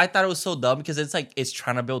I thought it was so dumb because it's like it's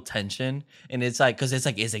trying to build tension, and it's like because it's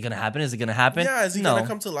like, is it gonna happen? Is it gonna happen? Yeah, is he No. gonna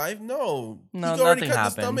come to life? No. No, he already nothing cut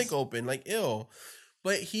happens. the stomach open, like ill.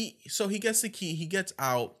 But he gets the key, he gets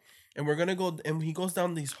out, and we're gonna go, and he goes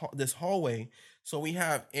down this hallway. So we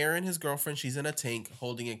have Erin, his girlfriend. She's in a tank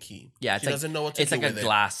holding a key. Yeah, she doesn't know what to do with it. It's like a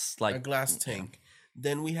glass, a glass tank.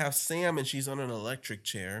 Then we have Sam, and she's on an electric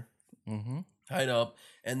chair, tied up.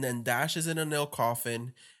 And then Dash is in a nail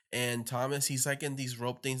coffin, and Thomas, he's like in these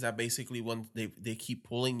rope things that basically when they keep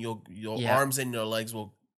pulling, your arms and your legs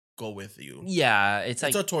will go with you. Yeah, it's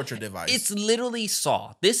like a torture device. It's literally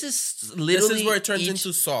Saw. This is where it turns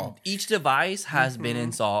into Saw. Each device has been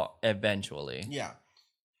in Saw eventually. Yeah.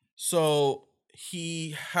 So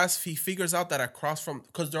he figures out that across from,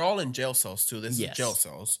 because they're all in jail cells too. This is jail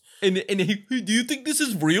cells. And do you think this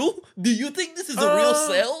is real? Do you think this is a real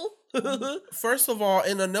cell? First of all,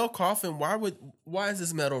 in a nail coffin, why is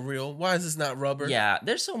this metal real? Why is this not rubber? Yeah,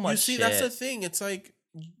 there's so much. You see, shit. that's the thing. It's like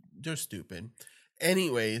they're stupid.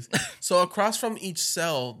 Anyways, so across from each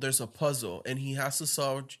cell, there's a puzzle, and he has to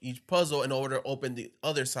solve each puzzle in order to open the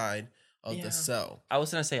other side of the cell. I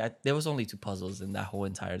was gonna say there was only 2 puzzles in that whole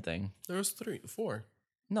entire thing. There was 4.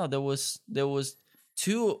 No, there was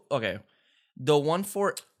 2. Okay, the one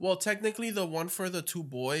for technically the one for the 2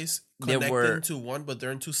 boys connected into one, but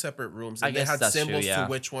they're in 2 separate rooms. And they had symbols to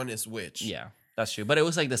which one is which. Yeah, that's true. But it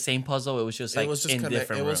was like the same puzzle. It was just like in different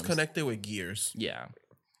rooms. It was connected with gears. Yeah.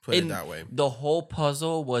 Put it that way. The whole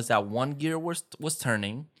puzzle was that one gear was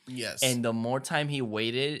turning. Yes. And the more time he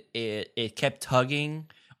waited, it kept tugging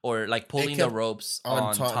or like pulling the ropes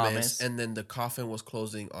on Thomas. And then the coffin was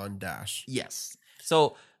closing on Dash. Yes.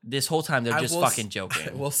 So this whole time they're just fucking joking.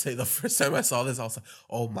 I will say the first time I saw this, I was like,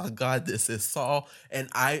 oh my God, this is Saw. And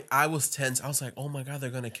I was tense. I was like, oh my God, they're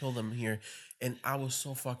going to kill them here. And I was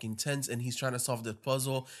so fucking tense. And he's trying to solve the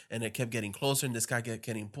puzzle. And it kept getting closer. And this guy kept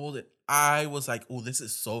getting pulled. And I was like, oh, this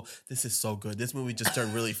is so good. This movie just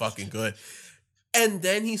turned really fucking good. And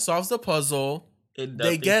then he solves the puzzle.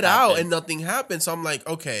 They get out and nothing happens. So I'm like,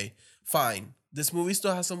 okay, fine. This movie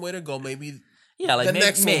still has some way to go. Maybe the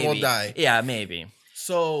next one will die. Yeah, maybe.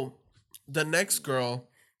 So the next girl,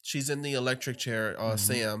 she's in the electric chair,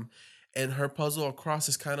 Sam, and her puzzle across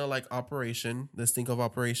is kind of like Operation. Let's think of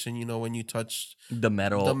Operation. You know, when you touch the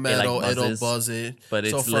metal, it'll buzz it. But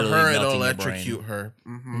it's so for her, it'll electrocute her.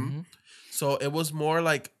 So it was more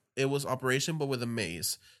like it was Operation, but with a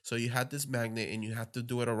maze. So you had this magnet, and you had to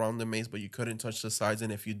do it around the maze, but you couldn't touch the sides.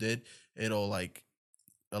 And if you did, it'll like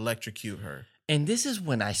electrocute her. And this is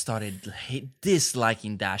when I started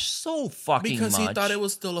disliking Dash so fucking much. Because he thought it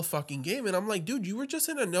was still a fucking game. And I'm like, dude, you were just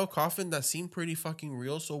in a nail coffin that seemed pretty fucking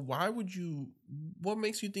real. So what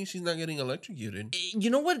makes you think she's not getting electrocuted? You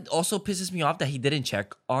know what also pisses me off? That he didn't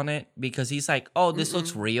check on it. Because he's like, oh, this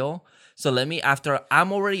looks real. So after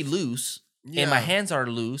I'm already loose and my hands are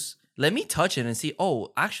loose, let me touch it and see,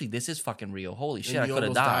 oh, actually, this is fucking real. Holy shit, I could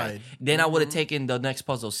have died. Then I would have taken the next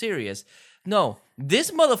puzzle serious. No,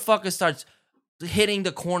 this motherfucker starts hitting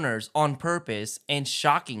the corners on purpose and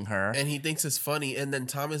shocking her. And he thinks it's funny. And then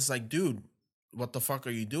Thomas is like, dude, what the fuck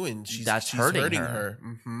are you doing? She's hurting her.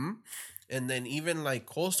 And then even like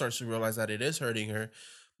Cole starts to realize that it is hurting her.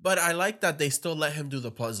 But I like that they still let him do the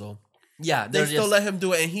puzzle. Yeah. They still let him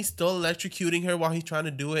do it. And he's still electrocuting her while he's trying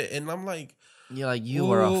to do it. And I'm like, you're like, you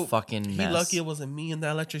are a fucking mess. He lucky it wasn't me in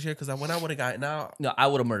that electric chair, because when I would have gotten out, no, I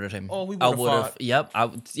would have murdered him. Oh, we would have fought. Yep.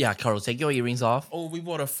 Yeah, Carlos, take your earrings off. Oh, we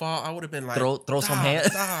would have fought. I would have been like, throw some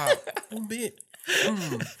hands. A bit.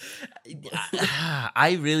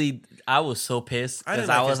 I was so pissed because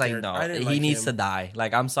I was like, no, he needs to die.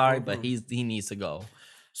 Like, I'm sorry, but he needs to go.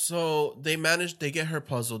 So they get her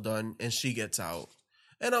puzzle done, and she gets out.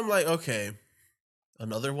 And I'm like, okay,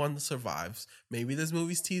 another one survives. Maybe this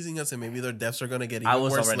movie's teasing us, and maybe their deaths are gonna get even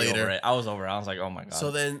worse later. Over it. I was over it. I was like, oh my God.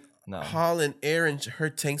 So then Holland, Erin,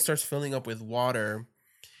 her tank starts filling up with water,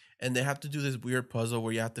 and they have to do this weird puzzle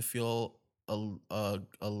where you have to fill a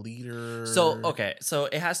liter. So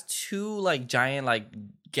it has 2 like giant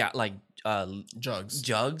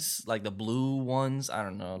jugs, like the blue ones. I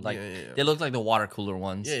don't know, like they look like the water cooler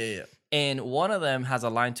ones. Yeah. And one of them has a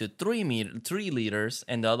line to 3 liters,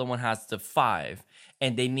 and the other one has to 5,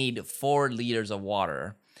 and they need 4 liters of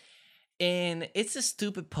water. And it's a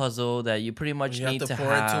stupid puzzle that you pretty much need to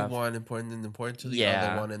pour into one and pour into the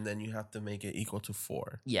other one, and then you have to make it equal to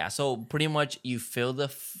 4. Yeah, so pretty much you fill the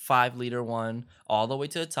 5 liter one all the way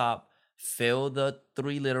to the top, fill the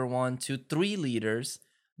 3 liter one to 3 liters,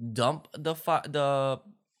 dump dump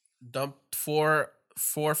 4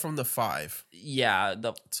 from the 5. Yeah.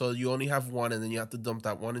 So you only have 1, and then you have to dump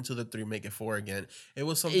that 1 into the 3, make it 4 again. It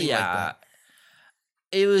was something like that.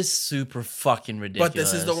 It was super fucking ridiculous. But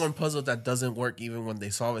this is the one puzzle that doesn't work even when they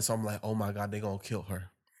solve it. So I'm like, oh my God, they're going to kill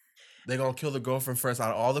her. they're gonna kill the girlfriend first.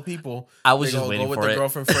 Out of all the people, I was they're just gonna waiting go with for the it.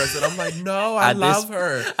 girlfriend first, and I'm like, no, I love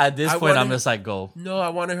her. At this I point, I'm wanted- just like, go. No, I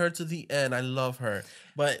wanted her to the end. I love her,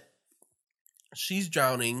 but she's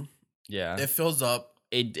drowning. Yeah. It fills up.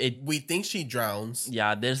 It We think she drowns.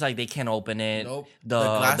 yeah, there's like they can't open it. Nope. The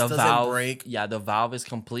glass doesn't valve break. Yeah, the valve is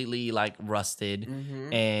completely like rusted,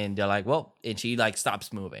 and they're like, well, and she like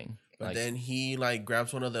stops moving. But Like, then he like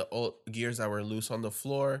grabs one of the old gears that were loose on the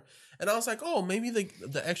floor, and I was like, "Oh, maybe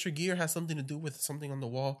the extra gear has something to do with something on the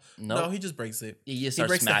wall." Nope. No, he just breaks it. he just he starts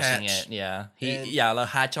breaks the smashing hatch. it. Yeah, And- the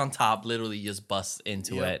hatch on top literally just busts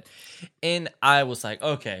into Yep. it, and I was like,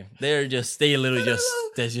 okay, they literally just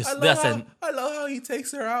I that's love, an how, I love how he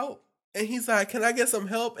takes her out, and he's like, "Can I get some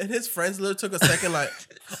help?" And his friends literally took a second, like,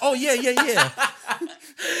 "Oh yeah.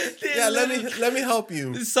 Yeah, let me help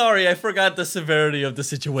you." Sorry, I forgot the severity of the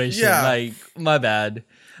situation. Yeah. Like, my bad.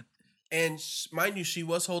 And mind you, she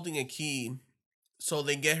was holding a key, so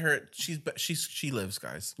they get her. She lives,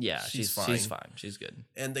 guys. Yeah, she's fine. She's good.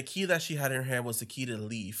 And the key that she had in her hand was the key to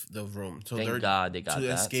leave the room. So Thank God they got to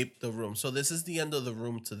that. escape the room. So this is the end of the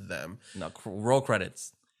room to them, No, roll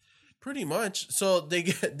credits. pretty much. So they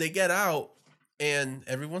get out, and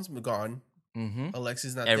everyone's gone. Mm-hmm.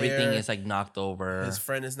 Alexi's not Everything there. is like knocked over. His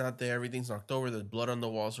friend is not there. Everything's knocked over. There's blood on the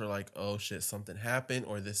walls. We're like, oh shit, something happened,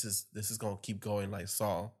 or this is gonna keep going like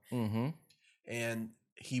Saul. Mm-hmm. And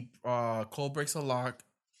Cole breaks a lock.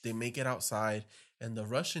 They make it outside, and the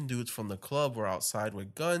Russian dudes from the club were outside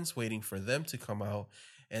with guns, waiting for them to come out.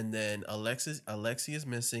 And then Alexi is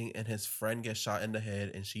missing, and his friend gets shot in the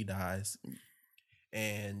head, and she dies.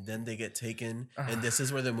 And then they get taken, and this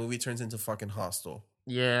is where the movie turns into fucking Hostel.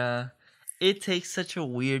 Yeah, it takes such a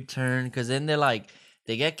weird turn because then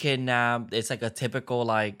they get kidnapped. It's like a typical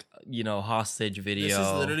hostage video. This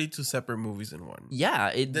is literally two separate movies in one.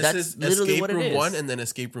 Yeah, This that's is literally Escape what Room it is. 1 and then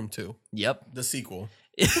Escape Room 2, Yep. the sequel.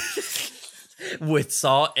 With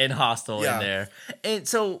Saw and Hostel Yeah. in there. And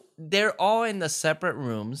so they're all in the separate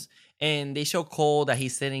rooms, and they show Cole that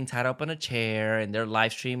he's sitting tied up in a chair, and they're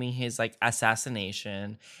live streaming his like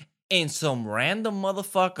assassination. And some random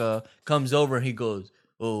motherfucker comes over and he goes,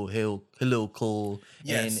 "Oh, hello, Cole."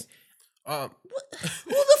 Yes. And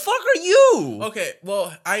who the fuck are you? Okay,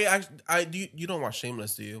 well, I do. You don't watch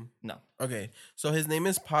Shameless, do you? No. Okay, so his name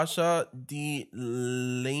is Pasha D.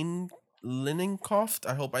 Leninkoff.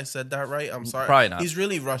 I hope I said that right. I'm sorry. Probably not. He's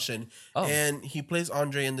really Russian, Oh. and he plays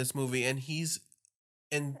Andre in this movie, and he's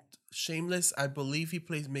in Shameless. I believe he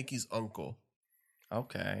plays Mickey's uncle,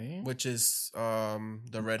 Okay. which is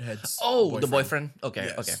the redhead's. Oh, the boyfriend. Okay,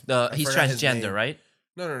 Yes. okay. I He's forgot his transgender, name. right?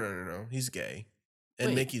 No. He's gay, and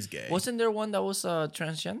Wait, Mickey's gay. Wasn't there one that was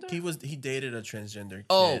transgender? He dated a transgender kid.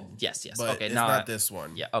 Oh, yes. But Okay, it's now not this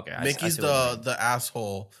one. Yeah, okay. I Mickey's see what you mean. the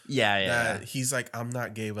asshole. Yeah. That he's like, I'm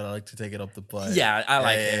not gay, but I like to take it up the butt. Yeah, I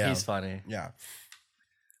like Yeah, him. yeah. He's funny. Yeah.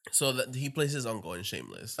 So that he plays his uncle in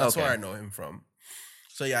Shameless. That's Okay. where I know him from.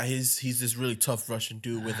 So yeah, he's this really tough Russian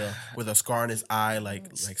dude with a scar on his eye, like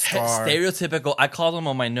scar. Stereotypical. I called him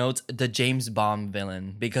on my notes the James Bond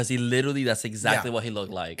villain because that's exactly Yeah. what he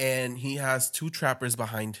looked like. And he has two trappers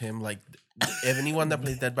behind him. Like if anyone that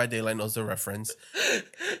plays Dead by Daylight knows the reference.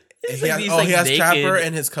 He like has, these, he has naked- Trapper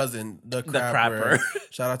and his cousin, the Crapper. Crapper.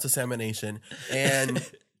 Shout out to Salmonation. And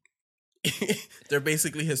they're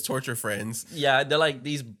basically his torture friends. Yeah, they're like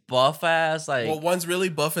these buff ass like, Well, one's really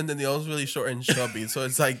buff and then the other's really short and chubby. So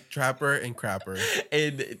it's like Trapper and Crapper.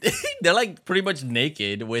 and they're like pretty much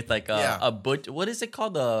naked with like Yeah. a butch. What is it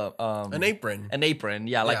called? An apron. An apron.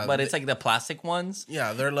 Yeah, like Yeah, but it's like the plastic ones.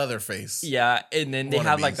 Yeah, they're Leatherface. Yeah, and then they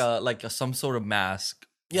have Wannabes. like a some sort of mask.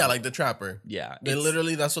 Yeah, like the Trapper. Yeah, They it's-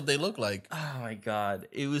 literally, that's what they look like. Oh my god!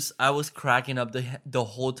 I was cracking up the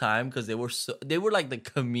whole time because they were like the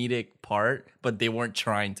comedic part, but they weren't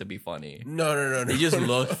trying to be funny. No. They just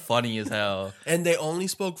looked funny as hell. And they only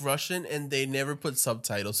spoke Russian and they never put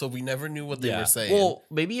subtitles, so we never knew what they were saying. Well,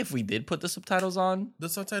 maybe if we did put the subtitles on. the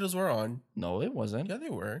subtitles were on. No, it wasn't. Yeah, they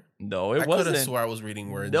were. No, it I could wasn't. have swore I was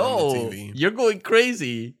reading words No, on the TV. you're going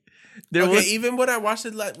crazy. There Okay, was even when I watched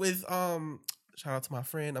it like with shout out to my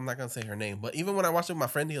friend. I'm not gonna say her name, but even when I watched it with my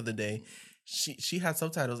friend the other day, she had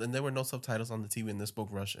subtitles and there were no subtitles on the TV and they spoke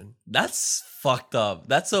Russian. that's fucked up.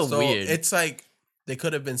 That's so weird. It's like they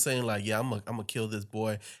could have been saying like, "Yeah, I'm gonna kill this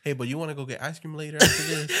boy. Hey, but you want to go get ice cream later after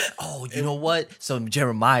this?" Oh, you know what? So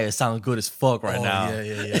Jeremiah sounds good as fuck right Oh, now.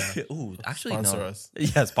 yeah. Ooh, actually, Sponsor no. us.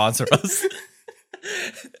 Yeah, sponsor us.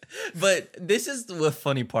 But this is the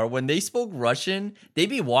funny part. When they spoke Russian, they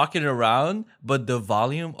be walking around, but the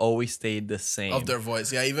volume always stayed the same. Of their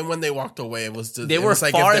voice, yeah. Even when they walked away, it was just, They it were was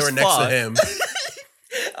like far if they as were next fuck. to him.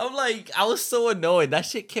 I'm like, I was so annoyed. That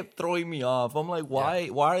shit kept throwing me off. I'm like, why?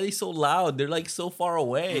 Why are they so loud? They're like so far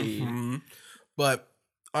away. Mhm. But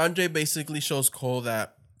Andre basically shows Cole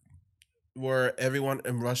that where everyone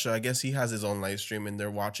in Russia, I guess he has his own live stream and they're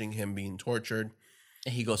watching him being tortured.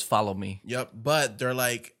 And he goes, "Follow me." Yep. But they're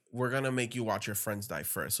like, we're going to make you watch your friends die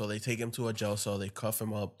first. So they take him to a jail cell, they cuff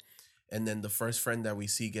him up. And then the first friend that we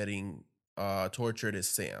see getting tortured is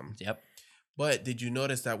Sam. Yep. But did you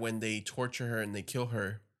notice that when they torture her and they kill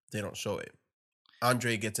her, they don't show it?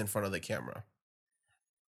 Andre gets in front of the camera.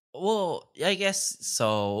 Well, I guess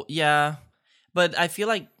so. Yeah, but I feel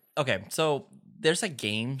like okay. So there's like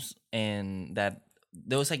games, and that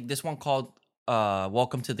there was like this one called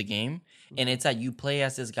 "Welcome to the Game," and it's that you play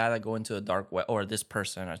as this guy that go into a dark web, or this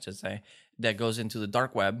person, I should say, that goes into the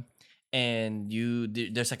dark web, and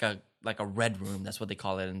there's like a red room. That's what they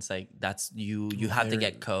call it, and it's like that's you have to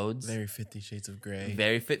get codes. Very 50 Shades of Grey.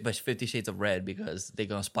 Very fit, but 50 Shades of Red because they're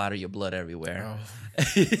gonna splatter your blood everywhere. Oh,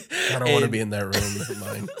 I don't want to be in that room. Never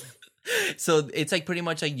mind. So it's like pretty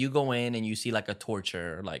much like you go in and you see like a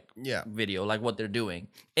torture like Yeah. video, like what they're doing,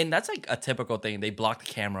 and that's like a typical thing. They block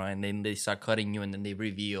the camera and then they start cutting you, and then they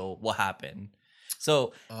reveal what happened.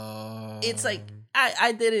 So it's like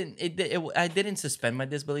I didn't suspend my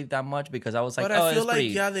disbelief that much because I was like, but I feel it's like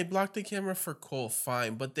pretty... they blocked the camera for Cole,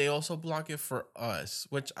 fine, but they also block it for us,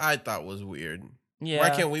 which I thought was weird. Yeah.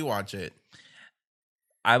 Why can't we watch it?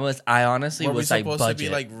 I honestly Were we was like supposed to budget, be,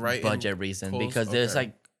 like, right in budget reason Cole's- because there's okay.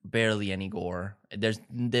 like barely any gore.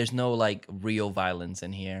 There's no like real violence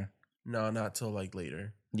in here. No, not till like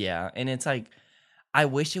later. Yeah, and it's like I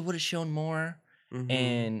wish it would have shown more, Mhm.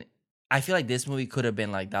 and I feel like this movie could have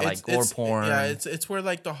been like that, like gore It's- porn. Yeah, it's where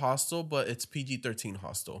like the Hostel, but it's PG-13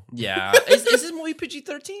 Hostel. Yeah. Is this movie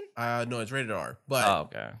PG-13? No, it's rated R, but Oh,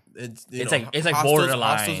 okay. it's It's like Hostel's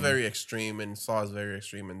borderline. very extreme, and Saw is very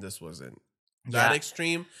extreme, and this wasn't Yeah. that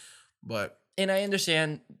extreme, but And I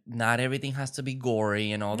understand not everything has to be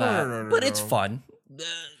gory and all No, that, no, but it's no. fun.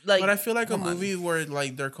 Like, but I feel like a come on. movie where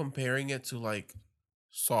like they're comparing it to like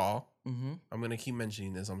Saw. Mhm. I'm gonna keep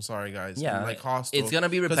mentioning this. I'm sorry, guys. Yeah, and, like Hostel. It's gonna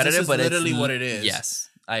be 'cause repetitive, this is but literally it's what it is. Yes,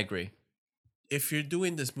 I agree. If you're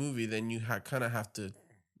doing this movie, then you kind of have to,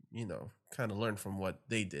 kind of learn from what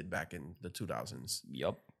they did back in the 2000s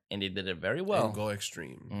Yup, and they did it very well. and go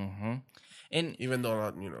extreme. Mm-hmm. And Even though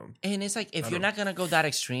not, and it's like if I you're don't- not gonna go that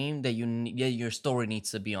extreme, that your story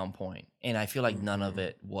needs to be on point. And I feel like none of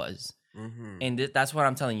it was. Mhm. And that's what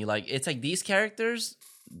I'm telling you. Like it's like these characters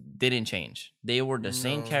didn't change. They were the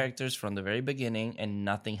same No. characters from the very beginning, and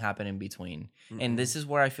nothing happened in between. Mm-mm. And this is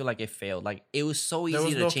where I feel like it failed. Like it was so there easy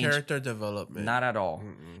was to no change. character development. Not at all.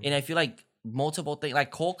 Mm-mm. And I feel like multiple things.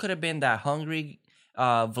 Like Cole could have been that hungry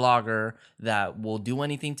vlogger that will do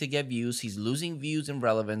anything to get views. He's losing views and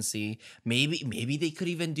relevancy. Maybe they could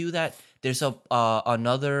even do that. There's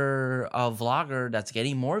another vlogger that's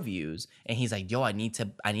getting more views, and he's like, "Yo, I need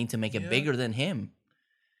to make it Yeah. bigger than him."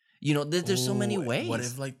 You know, there's so many Ooh, ways. What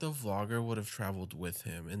if like the vlogger would have traveled with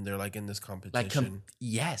him and they're like in this competition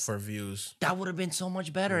yes, for views? that would have been so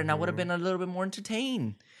much better, and I would have Mhm. been a little bit more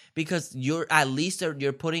entertained because you're at least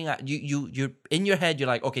you're putting you're in your head. You're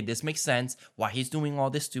like, okay, this makes sense. Why he's doing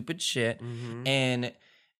all this stupid shit, Mhm. and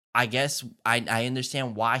I guess I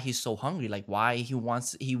understand why he's so hungry. Like why he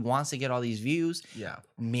wants to get all these views. Yeah.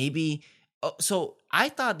 Maybe so. I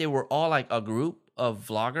thought they were all like a group of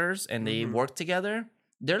vloggers and they Mhm. work together.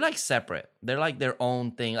 They're like separate. They're like their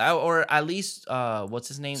own thing, or at least what's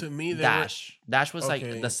his name? To me, they Dash. Dash was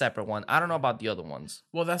Okay. like the separate one. I don't know about the other ones.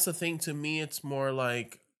 Well, that's the thing. To me, it's more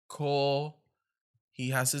like Cole. He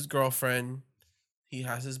has his girlfriend. He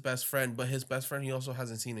has his best friend, but his best friend he also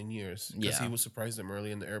hasn't seen in years because Yeah. he was surprised him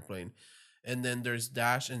early in the airplane. And then there's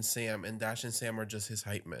Dash and Sam are just his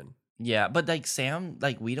hype men. Yeah, but like Sam,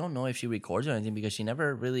 like we don't know if she records or anything because she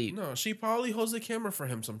never really. No, she probably holds the camera for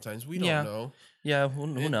him sometimes. We don't Yeah. know. Yeah, who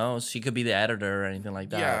knows? She could be the editor or anything like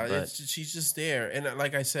that. Yeah, but she's just there. And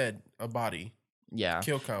like I said, a body. yeah,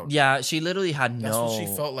 Kill count. yeah. She literally had That's no. what she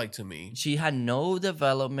felt like to me. She had no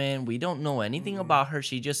development. We don't know anything about her.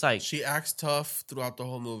 She just like She acts tough throughout the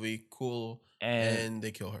whole movie. Cool. And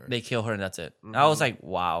they kill her. they kill her and that's it. I was Mhm. like,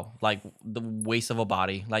 wow, like the waste of a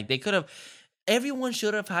body. Like they could have. Everyone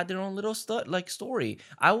should have had their own little story.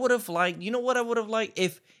 I would have liked. You know what I would have liked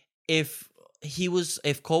if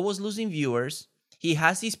Cole was losing viewers. He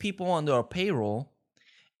has these people on their payroll,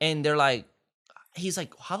 and they're like, he's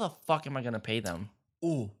like, how the fuck am I gonna pay them?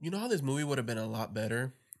 Ooh, you know how this movie would have been a lot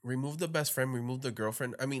better? Remove the best friend, remove the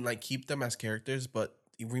girlfriend. I mean, like, keep them as characters, but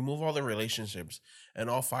remove all the relationships. And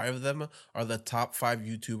all 5 of them are the top 5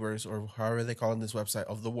 YouTubers, or however they call on this website,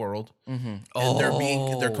 of the world. Mm-hmm.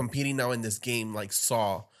 And they're competing now in this game like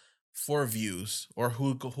Saw, for views, or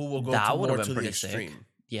who will go That to would more have to been the pretty sick. extreme.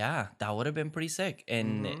 Yeah, that would have been pretty sick.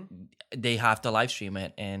 And Mhm. they have to live stream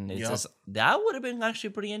it, and it's Yup. just that would have been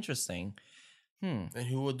actually pretty interesting. And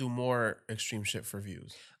who will do more extreme shit for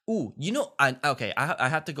views? Ooh, I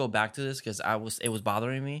have to go back to this because it was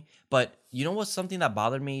bothering me. But you know what's something that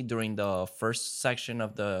bothered me during the first section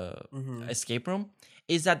of the Mhm. escape room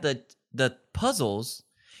is that the puzzles,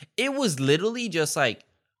 it was literally just like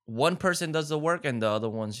one person does the work and the other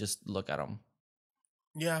ones just look at them.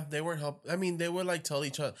 Yeah, they weren't help. I mean, they would like tell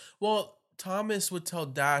each other. Well, Thomas would tell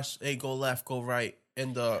Dash, "Hey, go left, go right."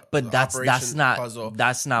 In the But the that's operation not puzzle.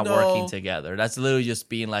 working No. together. That's literally just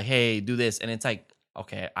being like, hey, do this, and it's like,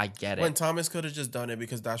 okay, I get it. When Thomas could have just done it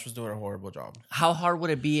because Dash was doing a horrible job. How hard would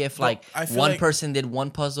it be if Well, like I feel one like- person did one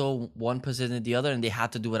puzzle, one person did the other, and they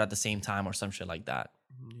had to do it at the same time or some shit like that?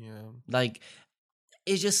 Yeah. Like,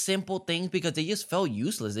 it's just simple things because they just felt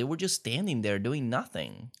useless. They were just standing there doing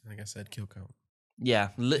nothing. Like I said, kill count. Yeah,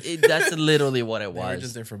 that's literally what it They were just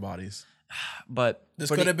was. different bodies. But This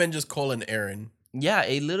for could the- have been just Cole and Aaron. yeah,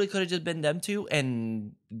 it literally could have just been them two,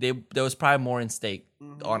 and there was probably more in stake,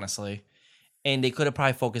 Mhm. honestly. And they could have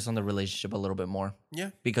probably focused on the relationship a little bit more.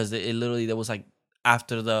 Yeah. Because it literally, there was like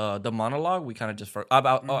after the monologue, we kind of just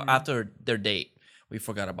after their date, we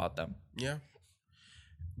forgot about them. Yeah.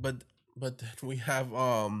 But then we have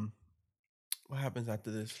what happens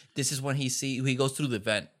after this? This is when he goes through the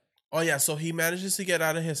vent. Oh yeah, so he manages to get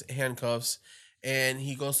out of his handcuffs and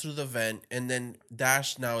he goes through the vent, and then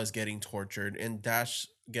Dash now is getting tortured, and Dash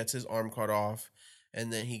gets his arm cut off,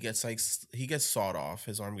 and then he gets sawed off.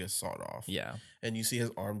 His arm gets sawed off. Yeah. And you see his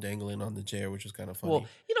arm dangling on the chair, which is kind of funny. Well,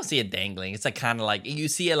 you don't see it dangling. It's like kind of like you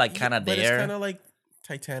see it like kind of But it's there. kind of like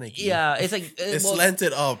Titanic. Yeah, it's like It's well,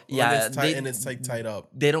 slanted up. yeah, Yeah, it's tight, they- and it's like tied up.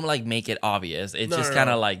 they don't like make it obvious. It's No, just no, kind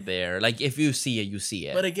of no. like there. Like if you see it, you see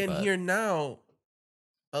it. But again, here now,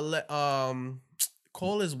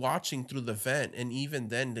 Cole is watching through the vent, and even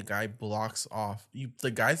then, the guy blocks off. The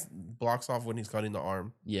guy blocks off when he's cutting the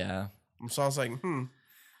arm. Yeah. So I was like,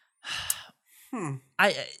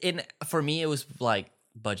 For me it was like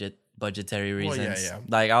budgetary Well, reasons. yeah.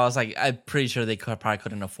 Like I was like, I'm pretty sure they probably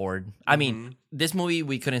couldn't afford. I mean, Mhm. this movie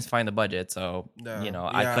we couldn't find the budget, so No,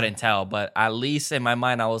 I yeah. couldn't tell. But at least in my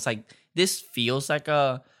mind, I was like, this feels like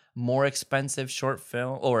a more expensive short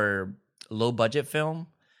film or low budget film,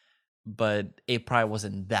 but it probably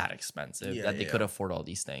wasn't that expensive Yeah, that they yeah. could afford all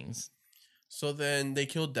these things. So then they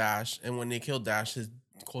kill Dash, and when they kill Dash,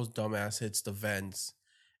 Cole's dumbass hits the vents,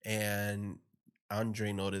 and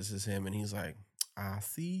Andre notices him, and he's like, "I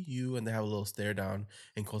see you," and they have a little stare down,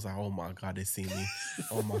 and Cole's like, "Oh my god, they see me!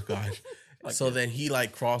 Oh my gosh!" So then he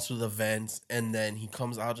like crawls through the vents, and then he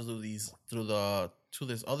comes out to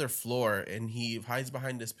this other floor, and he hides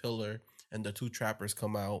behind this pillar, and the two trappers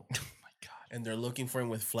come out. Oh my god. And they're looking for him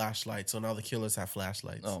with flashlights. So now the killers have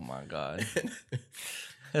flashlights. Oh my god.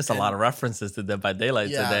 There's a lot of references to Dead by Daylight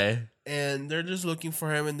today. And they're just looking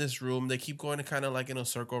for him in this room. They keep going to kind of like in a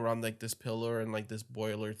circle around like this pillar and like this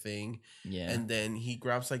boiler thing. Yeah. And then he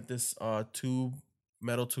grabs like this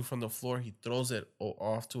metal tube from the floor. He throws it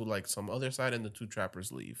off to like some other side, and the two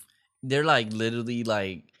trappers leave. They're like literally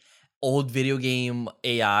like old video game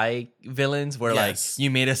AI villains where Yes. like you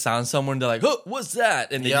made a sound somewhere and they're like, oh, what's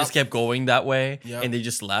that? And they Yep. just kept going that way Yep. and they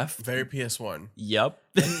just left. Very PS1. Yep.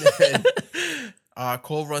 then-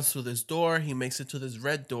 Cole runs through this door. He makes it to this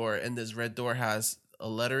red door, and this red door has a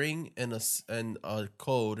lettering and a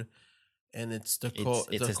code, and it's the code.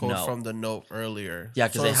 it's The his code note. from the note earlier. Yeah,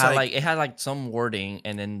 because So it it's had like some wording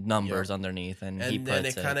and then numbers Yep. underneath, and he and then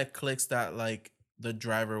puts it kind of clicks that like the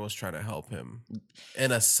driver was trying to help him,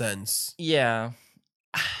 in a sense. Yeah.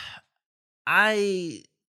 I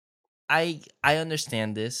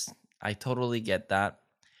understand this. I totally get that.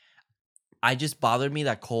 I just bothered me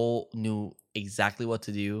that Cole knew exactly what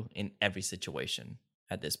to do in every situation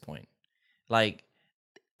at this point. Like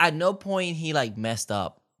at no point he like messed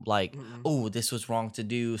up. Like, Mm-mm. oh, this was wrong to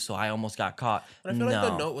do, so I almost got caught. But I feel like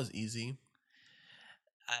the note was easy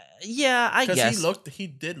Yeah, I because guess. he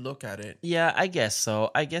did look at it. Yeah, I guess so.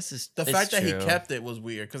 I guess it's The it's fact that he true. kept it was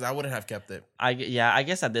weird because I wouldn't have kept it. I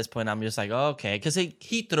guess at this point I'm just like, oh, okay, because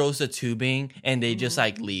he throws the tubing and they just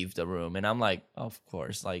like leave the room, and I'm like, of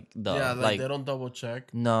course, like Yeah, like they don't double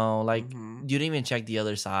check. no, like Mhm. you didn't even check the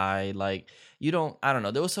other side, like you don't. I don't know.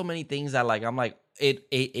 There was so many things that like I'm like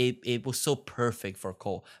it was so perfect for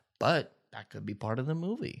Cole, but that could be part of the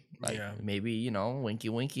movie. Like Yeah. maybe winky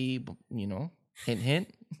winky, hint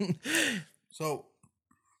hint. So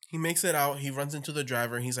he makes it out. He runs into the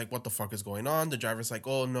driver. And he's like, "What the fuck is going on?" The driver's like,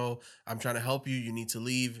 "Oh no, I'm trying to help you. You need to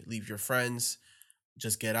leave. Leave your friends.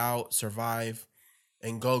 Just get out, survive,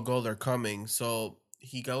 and go. They're coming." So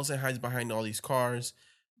he goes and hides behind all these cars.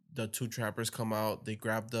 The two trappers come out. They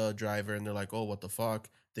grab the driver and they're like, "Oh, what the fuck?"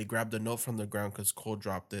 They grab the note from the ground because Cole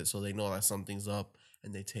dropped it, so they know that something's up,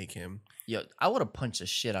 and they take him. Yo, I would have punched the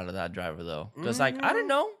shit out of that driver though, because like I don't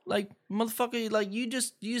know, like motherfucker, like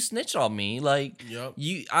you snitched on me, like Yep.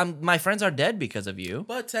 my friends are dead because of you.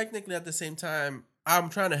 But technically, at the same time, I'm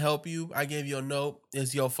trying to help you. I gave you a note.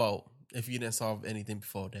 It's your fault if you didn't solve anything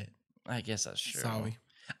before that. I guess that's true. Sorry.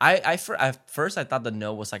 At first I thought the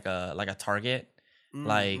note was like a target.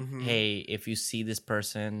 Like, Mhm. hey, if you see this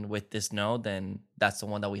person with this note, then that's the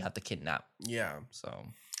one that we have to kidnap. Yeah. So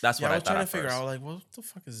that's Yeah, what I I was thought trying to at figure first. out, like, what the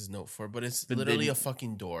fuck is this note for? But it's But literally then- a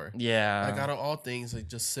fucking door. Yeah, Like, out of all things, like,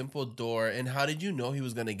 just simple door. And how did you know he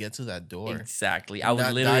was going to get to that door? exactly. I was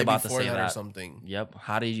Not literally die about to before say or that. something. Yep.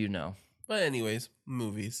 How did you know? But anyways,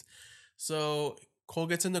 movies. So Cole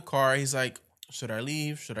gets in the car. He's like, should I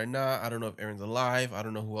leave? Should I not? I don't know if Aaron's alive. I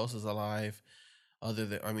don't know who else is alive. Other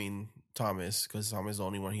than, I mean, Thomas, because Thomas is the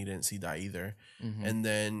only one he didn't see die either. Mhm. And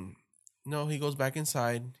then, no, he goes back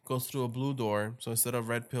inside, goes through a blue door. So instead of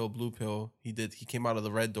red pill, blue pill, he came out of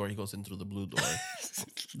the red door. He goes in through the blue door.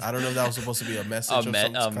 I don't know if that was supposed to be a message of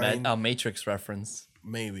some kind. a Matrix reference.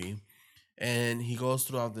 Maybe. And he goes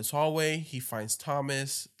throughout this hallway. He finds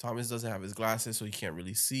Thomas. Thomas doesn't have his glasses, so he can't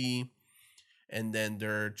really see. And then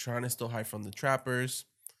they're trying to still hide from the trappers.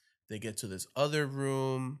 They get to this other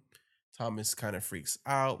room. Thomas kind of freaks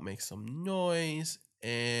out, makes some noise,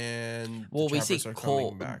 and Well, the we see trappers are coming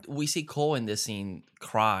Cole. back. We see Cole in this scene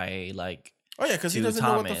cry, like, Oh yeah, because he to doesn't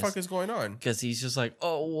know what the Thomas. fuck is going on. because he's just like,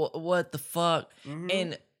 oh, what the fuck? Mhm.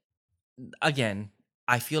 And again,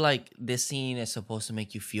 I feel like this scene is supposed to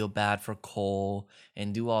make you feel bad for Cole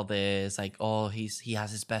and do all this, like, oh, he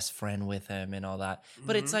has his best friend with him and all that.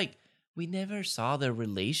 But it's Mhm. like we never saw their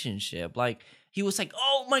relationship. Like he was like,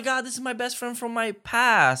 oh my god, this is my best friend from my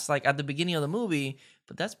past, like at the beginning of the movie.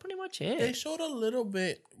 But that's pretty much They it. showed a little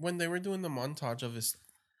bit when they were doing the montage of his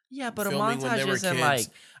Yeah, but a filming when they montage were isn't kids. like,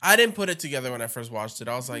 I didn't put it together when I first watched it.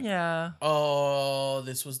 I was like, yeah. oh,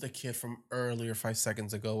 this was the kid from earlier 5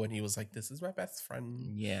 seconds ago when he was like, this is my best friend.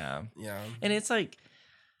 Yeah. Yeah. And it's like,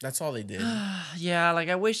 That's all they did. yeah, like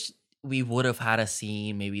I wish we would have had a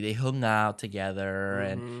scene. Maybe they hung out together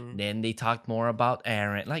Mhm. and then they talked more about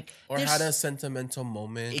Aaron. Like, Or there's- had a sentimental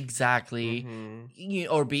moment. exactly. Mhm.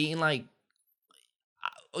 Or being like,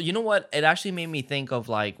 you know what? It actually made me think of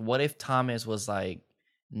like, what if Thomas was like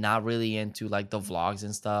not really into like the vlogs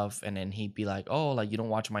and stuff, and then he'd be like, oh, like you don't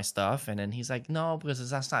watch my stuff, and then he's like, no, because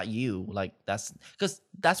that's not you. Like that's because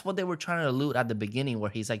that's what they were trying to allude at the beginning, where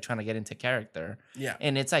he's like trying to get into character. Yeah.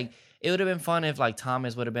 And it's like, it would have been fun if like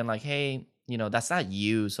Thomas would have been like, hey, that's not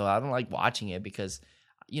you, so I don't like watching it because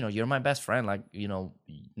you're my best friend. Like,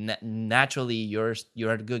 naturally you're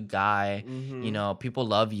a good guy. Mhm. People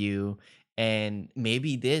love you. And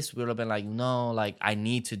maybe this would have been like, no, like I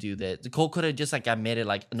need to do this. Cole could have just like admitted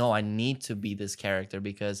like, no, I need to be this character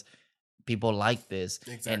because people like this,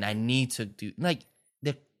 and I Exactly. need to do like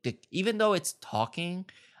even though it's talking,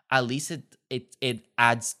 at least it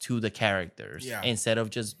adds to the characters Yeah. instead of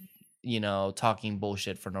just talking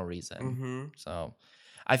bullshit for no reason. Mhm. So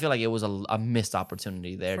I feel like it was a missed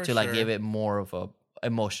opportunity there For to like sure. give it more of a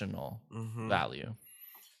emotional Mhm. value.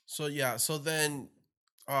 So yeah, so then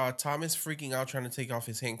Thomas freaking out trying to take off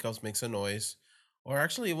his handcuffs makes a noise. Or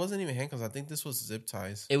actually it wasn't even handcuffs. I think this was zip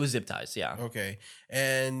ties. It was zip ties, yeah. Okay.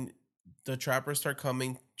 And the trappers start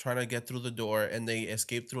coming, trying to get through the door, and they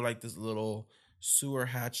escape through like this little sewer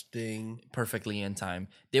hatch thing. Perfectly in time.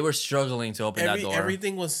 They were struggling to open that door.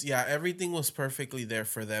 Everything was perfectly there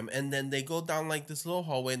for them. And then they go down like this little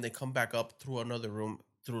hallway and they come back up through another room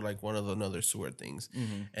through like one of the another sewer things.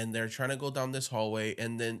 Mhm. And they're trying to go down this hallway,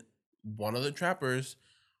 and then one of the trappers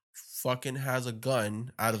fucking has a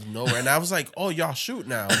gun out of nowhere. And I was like, oh, y'all shoot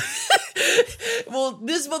now. Well,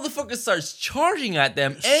 this motherfucker starts charging at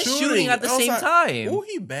them and shooting at the I was same like, time. Oh,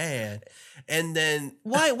 he bad. And then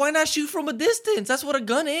Why not shoot from a distance? That's what a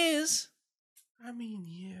gun is. I mean,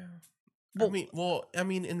 yeah. Well- I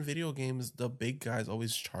mean, in video games, the big guys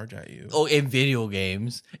always charge at you. Oh, in video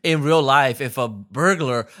games. In real life, if a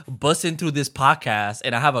burglar busts into this podcast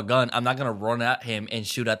and I have a gun, I'm not gonna run at him and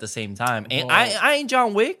shoot at the same time. And Well- I ain't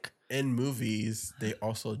John Wick, In movies, they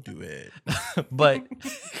also do it. but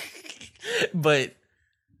but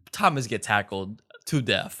Thomas get tackled to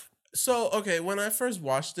death. So, okay, when I first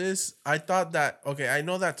watched this, I thought that, okay, I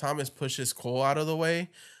know that Thomas pushes Cole out of the way,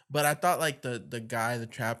 But I thought like the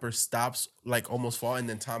trapper stops like almost fall, and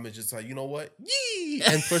then Tom is just like, you know what, yee,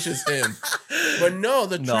 and pushes him. But no,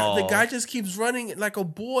 the guy just keeps running like a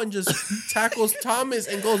bull and just tackles Thomas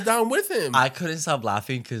and goes down with him. I couldn't stop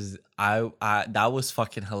laughing because I that was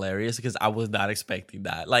fucking hilarious because I was not expecting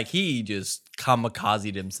that. Like he just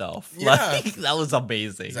kamikazed himself. Yeah. Like, that was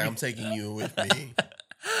amazing. He's like, I'm taking you with me.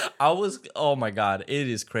 Oh my God, it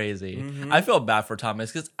is crazy. Mm-hmm. I feel bad for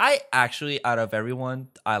Thomas because I actually, out of everyone,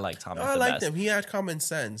 I like Thomas I the liked best. him. He had common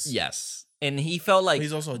sense. Yes. And he felt like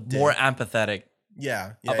He's also a dick. more empathetic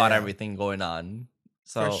Yeah. about everything going on.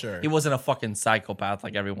 So For sure. he wasn't a fucking psychopath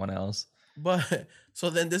like everyone else. But so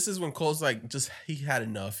then this is when Cole's like, he had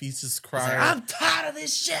enough. He's just He's crying. like, I'm tired of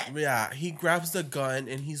this shit. Yeah, he grabs the gun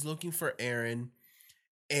and he's looking for Aaron,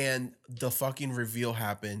 and the fucking reveal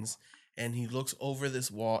happens, and he looks over this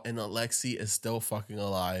wall, and Alexei is still fucking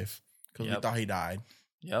alive because we Yep. thought he died.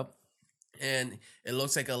 Yep. And it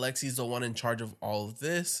looks like Alexei's the one in charge of all of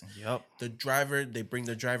this. Yep. They bring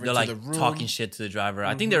the driver They're to like the room. talking shit to the driver.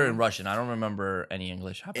 I think they're in Russian. I don't remember any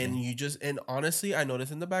English happening. And honestly, I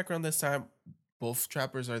noticed in the background this time, both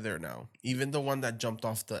trappers are there now. Even the one that jumped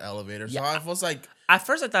off the elevator. So Yeah. I was like, At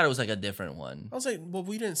first, I thought it was like a different one. well,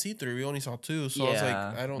 we didn't see 3. We only saw 2. So I was like,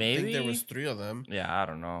 Yeah, I don't maybe? think there was 3 of them. Yeah, I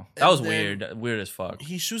don't know. And That was then- weird. Weird as fuck.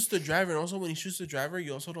 He shoots the driver, and also when he shoots the driver,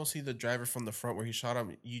 you also don't see the driver from the front where he shot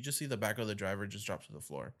him. You just see the back of the driver just drop to the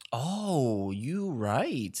floor. Oh, you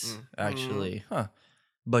right. Actually, huh?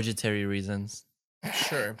 Budgetary reasons.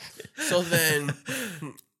 Sure. So then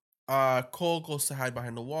Cole goes to hide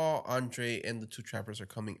behind the wall. Andre and the 2 trappers are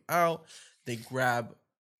coming out. They grab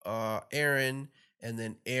Aaron, and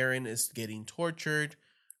then Aaron is getting tortured.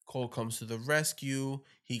 Cole comes to the rescue.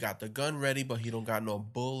 He got the gun ready, but he don't got no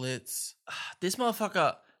bullets. This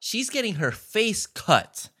motherfucker, she's getting her face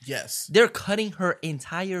cut. Yes. They're cutting her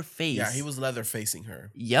entire face. Yeah, he was leather facing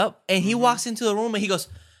her. Yep. And he walks into the room and he goes,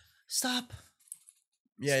 "Stop."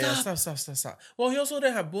 Yeah, stop. Well, he also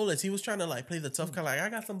didn't have bullets. He was trying to like play the tough guy, like, I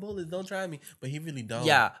got some bullets, don't try me. But he really don't.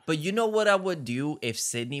 Yeah, but you know what I would do if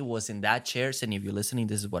Sydney was in that chair? Sydney, if you're listening,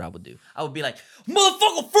 this is what I would do. I would be like,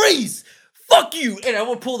 "Motherfucker, freeze! Fuck you!" And I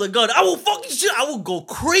would pull the gun. I will fucking shoot. I will go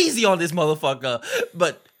crazy on this motherfucker.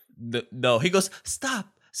 But no, he goes, "Stop.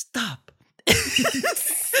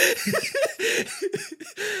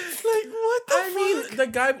 Like, what the I mean, fuck? the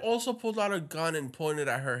guy also pulled out a gun and pointed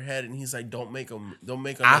at her head, and he's like, don't make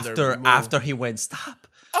another move. After he went, "Stop."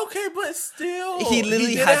 Okay, but still. He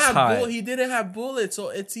literally didn't had have time. he didn't have bullets, so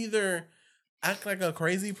it's either act like a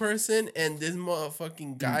crazy person, and this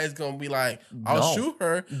motherfucking guy is gonna be like, I'll No. shoot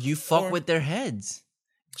her. You fuck Or- with their heads.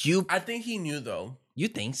 I think he knew, though. You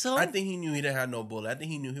think so? I think he knew he didn't have no bullet. I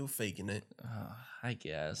think he knew he was faking it. I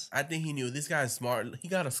guess. I think he knew this guy's smart. He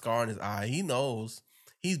got a scar on his eye. He knows.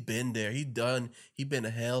 He's been there. He been to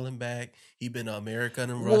hell and back. He been to America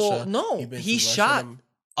and Well, Russia. no, He been he to Russia shot- and-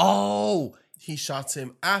 Oh, He shots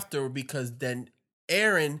him after because then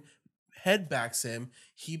Aaron head backs him.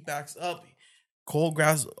 He backs up. Cole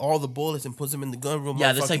grabs all the bullets and puts them in the gun room.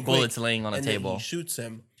 yeah, there's like motherfucking bullets quick, laying on a and then table. he shoots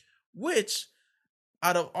him. Which,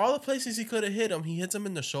 out of all the places he could have hit him, he hits him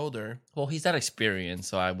in the shoulder. Well, he's that experienced,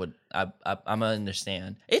 so I'm gonna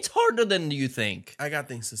understand. It's harder than you think. I got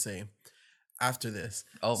things to say after this.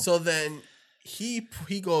 Oh. So then he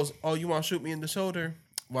goes, "Oh, you want to shoot me in the shoulder?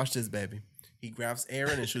 Watch this, baby." He grabs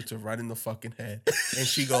Aaron and shoots her right in the fucking head. And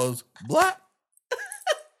she goes, "Blah."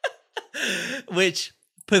 Which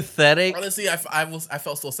pathetic. Honestly, I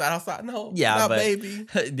felt so sad. I was like, "No, Yeah, not but baby."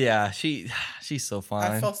 yeah, she's so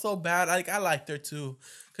fine. I felt so bad. Like I liked her too,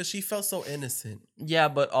 because she felt so innocent. Yeah,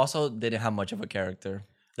 but also didn't have much of a character.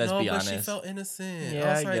 Let's be honest. But she felt innocent.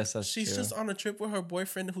 Yeah, was I guess that's she's true. just on a trip with her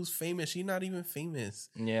boyfriend who's famous. She's not even famous.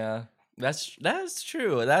 Yeah, that's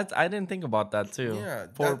true. I didn't think about that too. Yeah,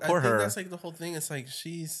 poor I think her. that's like the whole thing. It's like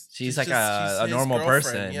she's She's a his normal girlfriend,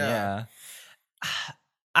 person. Yeah.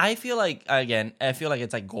 I feel like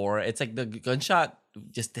it's like gore. It's like the gunshot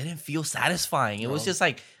just didn't feel satisfying. It was No. just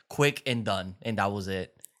like quick and done, and that was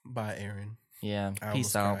it. By Aaron. Yeah, I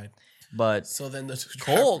peace almost out. cried. But So then the two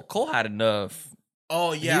Cole had enough.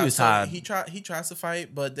 Oh yeah, he was so hot. he tries to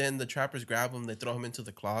fight, but then the trappers grab him. They throw him into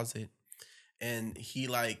the closet, and he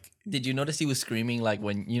like Did you notice he was screaming like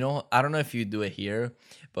when I don't know if you do it here,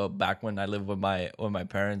 but back when I lived with my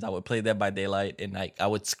parents, I would play Dead by Daylight and like I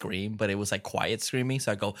would scream, but it was like quiet screaming.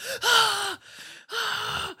 So I go, ah,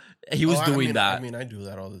 ah. He was doing that. I mean, I do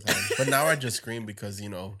that all the time, but now I just scream because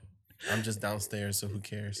I'm just downstairs, so who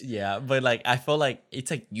cares? Yeah, but like I feel like it's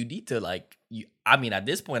like you need to like I mean, at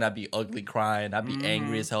this point, I'd be ugly crying. I'd be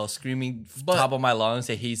angry as hell, screaming But- top of my lungs.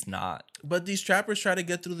 Say he's not. But these trappers try to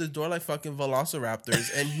get through this door like fucking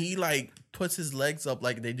velociraptors, and he like puts his legs up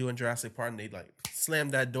like they do in Jurassic Park, and they like slam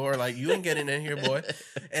that door like you ain't getting in here, boy.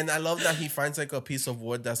 And I love that he finds like a piece of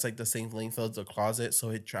wood that's like the same length as the closet, so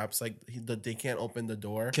it traps like they can't open the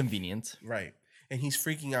door. Convenient. Right, and he's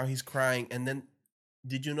freaking out, he's crying, and then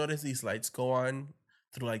did you notice these lights go on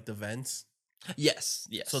through like the vents? Yes.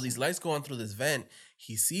 So these lights go on through this vent.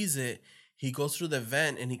 He sees it. He goes through the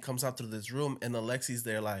vent and he comes out through this room. And Alexi's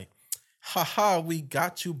there like, haha, we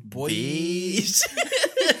got you, boy. Bees.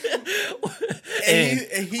 And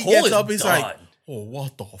he Cole gets is up. He's done. like, oh,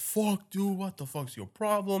 what the fuck, dude? What the fuck's your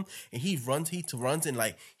problem? And he runs and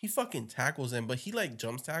like, he fucking tackles him. But he like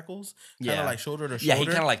jumps tackles. Kind of Yeah. like shoulder to shoulder. Yeah, he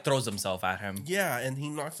kind of like throws himself at him. Yeah, and he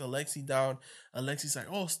knocks Alexi down. Alexi's like,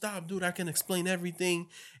 oh, stop, dude, I can explain everything.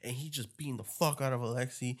 And he just beating the fuck out of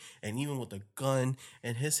Alexi. And even with a gun,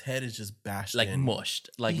 and his head is just bashed Like in. mushed.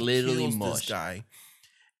 Like He literally kills mushed. this guy.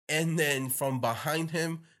 And then from behind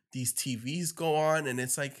him, these TVs go on, and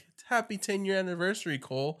it's like, happy 10-year anniversary,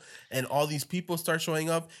 Cole. And all these people start showing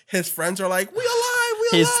up. His friends are like, we alive,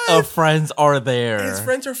 we His alive. friends are there. His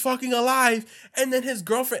friends are fucking alive. And then his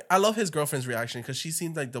girlfriend, I love his girlfriend's reaction because she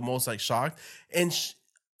seemed like the most like shocked. And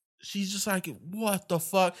she's just like, what the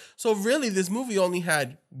fuck? So really, this movie only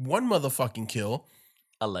had one motherfucking kill,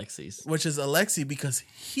 Alexis. which is Alexi because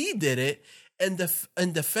he did it. And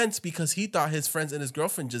in defense because he thought his friends and his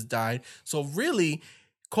girlfriend just died. So really,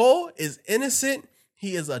 Cole is innocent.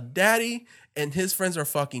 He is a daddy. And his friends are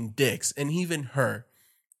fucking dicks. And even her.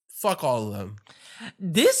 Fuck all of them.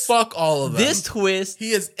 Fuck all of them. This twist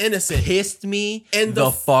He is innocent. pissed me And the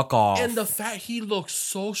the fuck off. And the fact he looks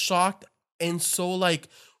so shocked and so like,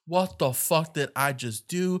 what the fuck did I just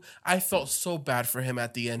do? I felt so bad for him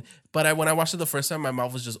at the end. But when I watched it the first time, my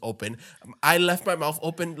mouth was just open. I left my mouth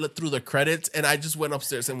open through the credits and I just went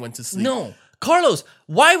upstairs and went to sleep. No. Carlos,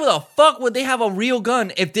 why the fuck would they have a real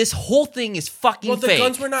gun if this whole thing is fucking Well, the fake?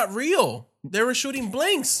 guns were not real. They were shooting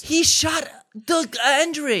blanks. He shot the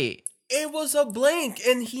Andre. It was a blank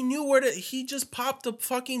and he knew where to, he just popped the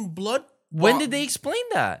fucking blood. When did they explain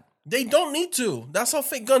that? They don't need to. That's how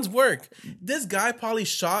fake guns work. This guy probably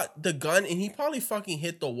shot the gun and he probably fucking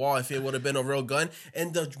hit the wall if it would have been a real gun.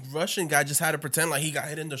 And the Russian guy just had to pretend like he got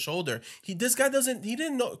hit in the shoulder. He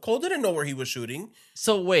didn't know, Cole didn't know where he was shooting.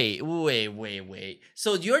 So wait.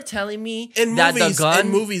 So you're telling me In that movies, the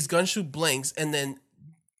gun... guns shoot blanks and then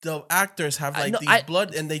the actors have like know,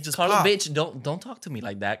 blood and they just Carlos, pop. bitch, don't talk to me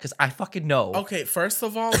like that because I fucking know. Okay, first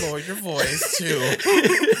of all, lower your voice too.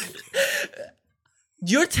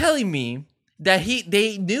 You're telling me that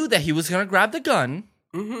they knew that he was gonna grab the gun,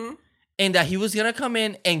 and that he was gonna come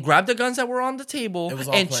in and grab the guns that were on the table. It was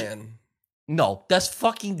all and planned. No, that's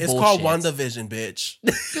fucking It's bullshit. called WandaVision, bitch.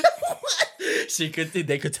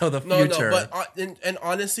 They could tell the No, future. but and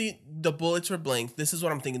honestly, the bullets were blanks. This is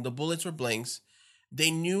what I'm thinking. The bullets were blanks. They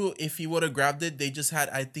knew if he would have grabbed it,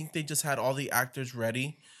 I think they just had all the actors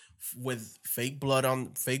ready with fake blood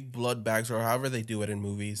bags or however they do it in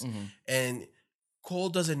movies. And Cole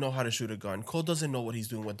doesn't know how to shoot a gun. Cole doesn't know what he's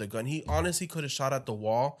doing with the gun. He honestly could have shot at the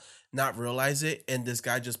wall, not realize it, and this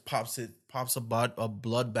guy just pops a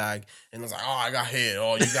blood bag and was like, "Oh, I got hit.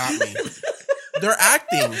 Oh, you got me."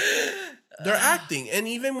 They're acting, and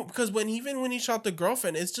even when he shot the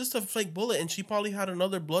girlfriend, it's just a fake bullet, and she probably had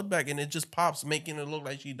another blood bag, and it just pops, making it look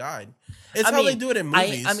like she died. It's how they do it in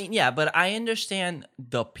movies. I mean, yeah, but I understand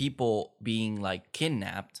the people being like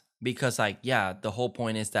kidnapped because, like, yeah, the whole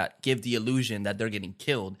point is that give the illusion that they're getting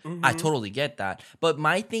killed. I totally get that, but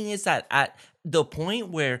my thing is that at the point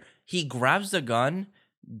where he grabs the gun,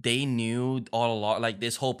 they knew all along, like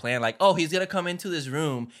this whole plan, like, oh, he's gonna come into this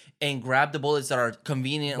room and grab the bullets that are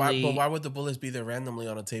conveniently. Why would the bullets be there randomly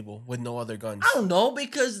on a table with no other guns? I don't know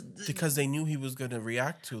because Because they knew he was gonna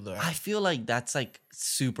react to that. I feel like that's like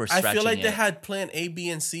super. I feel like stretching they it. had plan A, B,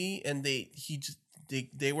 and C, and they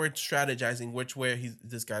were strategizing which way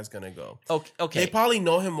this guy's gonna go. Okay. They probably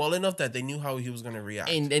know him well enough that they knew how he was gonna react.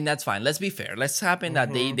 And that's fine. Let's be fair. Let's happen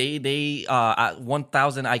that they at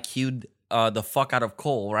 1,000 IQ'd the fuck out of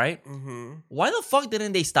Cole, right? Why the fuck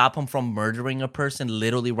didn't they stop him from murdering a person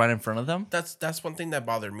literally right in front of them? That's one thing that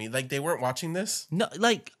bothered me. Like they weren't watching this, No,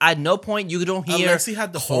 like at no point you don't hear unless he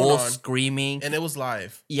had the Cole phone on screaming. and it was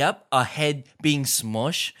live. Yep, a head being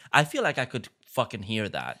smushed. I feel like I could fucking hear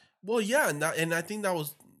that. Well, yeah, and I think that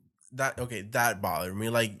was that. Okay, that bothered me.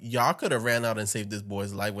 Like y'all could have ran out and saved this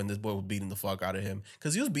boy's life when this boy was beating the fuck out of him,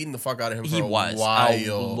 because he was beating the fuck out of him. For He a was while.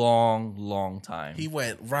 a long time. He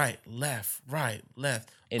went right, left,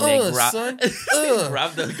 and they son.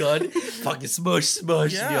 grabbed the gun, fucking smush,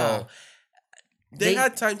 Yeah. yo. They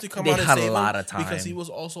had time to come they out and had save a lot him of time. because he was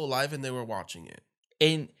also alive and they were watching it.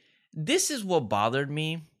 And this is what bothered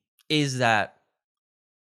me, is that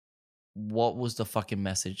what was the fucking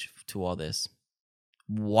message to all this?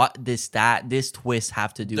 What this twist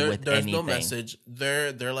have to do with There's anything? no message.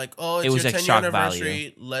 They're like, oh, it's It was your like 10-year shock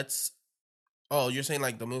anniversary. Let's. Oh, you're saying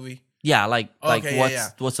like the movie? Yeah, like Okay,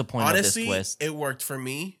 what's the point Honestly, of this twist? it worked for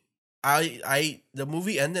me. The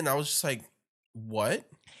movie ended and I was just like, what?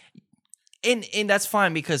 And that's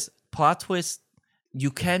fine, because plot twist, you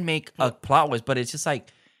can make a plot twist, but it's just like,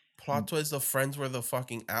 Plot twist, the friends were the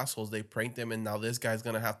fucking assholes. They pranked him and now this guy's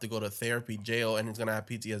gonna have to go to therapy, jail, and he's gonna have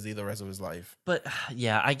PTSD the rest of his life. but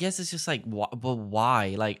yeah, I guess it's just like, but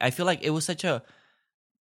why? Like, I feel like it was such a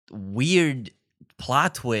weird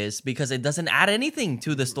plot twist because it doesn't add anything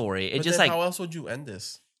to the story. It But just then like, how else would you end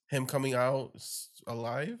this? Him coming out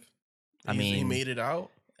alive? I He mean, made it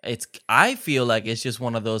out. I feel like it's just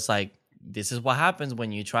one of those, like, this is what happens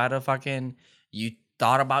when you try to fucking, you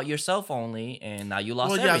thought about yourself only and now you lost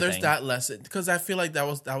Well, everything. yeah, there's that lesson because I feel like that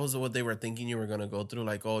was what they were thinking you were gonna go through.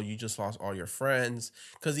 Like, oh, you just lost all your friends.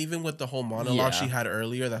 Because even with the whole monologue she Yeah. had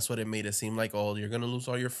earlier, that's what it made it seem like. Oh, you're gonna lose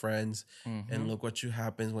all your friends, Mhm. and look what you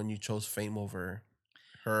happens when you chose fame over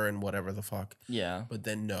her and whatever the fuck. Yeah. But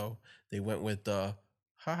then no, they went with the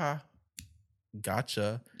haha,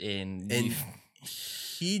 gotcha, And and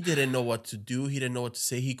he didn't know what to do. He didn't know what to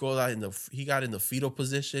say. He got in the fetal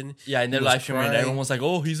position. yeah, and He they're was live streaming, and crying. everyone was like,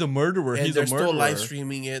 "Oh, he's a murderer. And He's they're a murderer." still live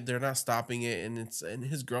streaming it. They're not stopping it, and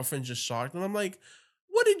his girlfriend's just shocked. And I'm like,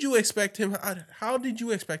 what did you expect him? How did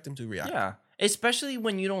you expect him to react? Yeah, especially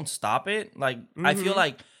when you don't stop it. Like, I feel Mhm.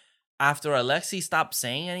 like after Alexei stopped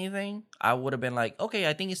saying anything, I would have been like, okay,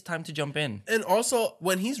 I think it's time to jump in. And also,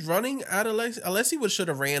 when he's running at Alessi should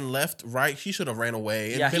have ran left, right. He should have ran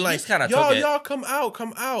away. And Yeah, been he like, just kinda took it. y'all, come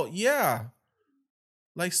out. Yeah.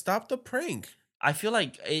 Like, stop the prank. I feel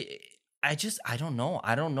like I don't know.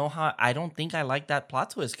 I don't know how. I don't think I like that plot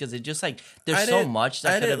twist because it just like there's so much that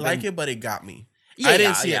I could have didn't like been. it, but it got me. Yeah, I didn't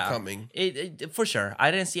yeah, see yeah. it coming. It for sure.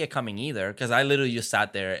 I didn't see it coming either because I literally just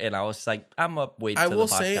sat there and I was just like, I'm up. Wait. I to will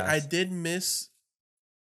the say podcast.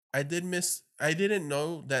 I didn't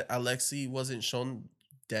know that Alexei wasn't shown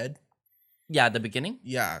dead. Yeah, at the beginning.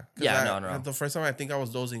 Yeah. 'Cause Yeah, no. The first time I think I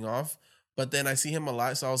was dozing off, but then I see him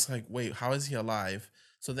alive. So I was like, wait, how is he alive?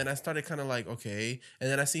 So then I started kind of like, okay.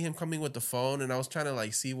 And then I see him coming with the phone and I was trying to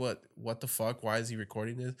like see what the fuck? Why is he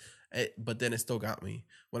recording this? But then it still got me.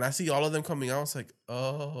 When I see all of them coming out, it's like,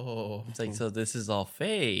 oh. It's like, so this is all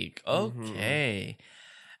fake. Mhm. Okay.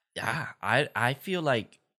 Yeah, I feel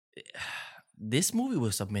like this movie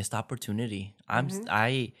was a missed opportunity.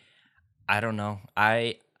 Mhm. I don't know.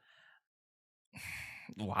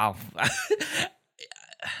 Wow.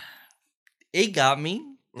 It got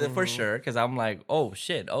me for Mhm. sure because I'm like, oh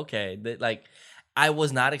shit, okay. Like, I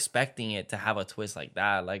was not expecting it to have a twist like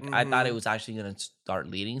that. Like, I thought it Mhm. was actually gonna start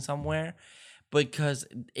leading somewhere, because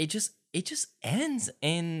it just ends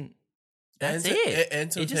and that's it. It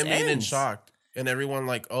ends It with just him being in ends. shock. And everyone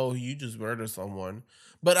like, oh, you just murdered someone.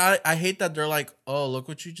 But I hate that they're like, oh, look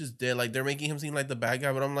what you just did. Like, they're making him seem like the bad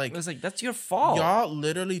guy. But I'm like, It was like, that's your fault. y'all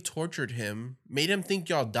literally tortured him, made him think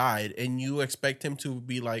y'all died, and you expect him to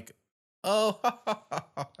be like, oh,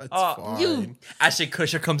 it's fine. You Ashton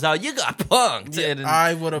Kutcher comes out, you got punked. Yeah, And-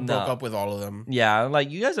 I would have broke no. up with all of them. Yeah,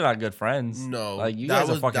 like, you guys are not good friends. No, Like, you guys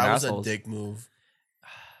are fucking that was assholes. a dick move.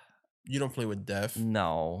 You don't play with death.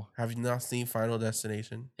 No, Have you not seen Final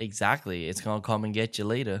Destination? exactly. It's gonna come and get you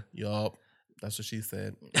later. Yup, that's what she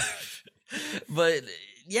said. But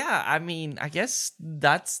yeah, I mean, I guess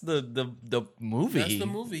that's the movie. That's the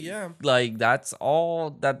movie, yeah. Like, that's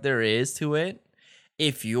all that there is to it.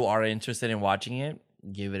 If you are interested in watching it,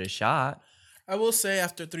 give it a shot. I will say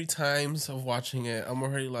after 3 times of watching it, I'm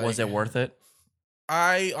already like, Was it worth it?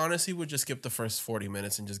 I honestly would just skip the first 40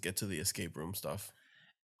 minutes and just get to the escape room stuff.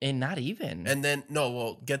 And not even. And then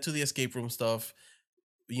get to the escape room stuff,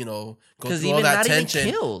 go 'Cause through all even that not even tension.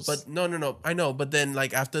 kills. But no, I know. But then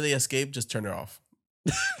like after they escape, just turn it off.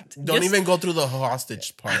 Don't Just- even go through the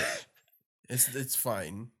hostage part. It's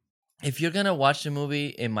fine. If you're gonna watch the movie,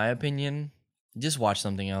 in my opinion, just watch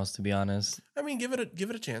something else. To be honest, I mean, give it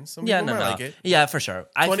a chance. Some yeah, people no, might no, like it. yeah, for sure.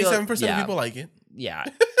 27% of people like it. Yeah.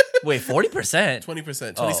 Wait, 40%?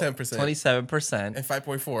 20%, 27%, 27%. and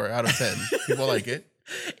 5.4 out of 10 people like it.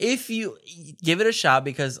 If you give it a shot,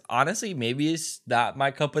 because honestly, maybe it's not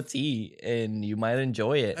my cup of tea, and you might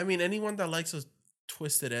enjoy it. I mean, anyone that likes a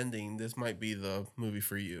twisted ending, this might be the movie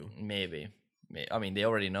for you. Maybe. I mean, they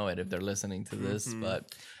already know it if they're listening to this, Mhm.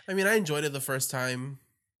 but I mean, I enjoyed it the first time.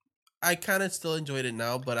 I kind of still enjoyed it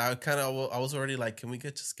now, but I was already like, can we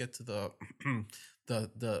just get to the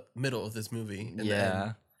the middle of this movie. And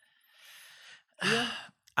Yeah. Yeah.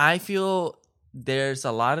 I feel there's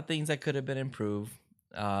a lot of things that could have been improved.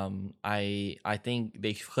 I think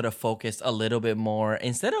they could have focused a little bit more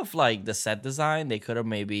instead of like the set design. They could have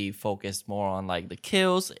maybe focused more on like the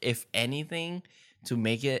kills, if anything, to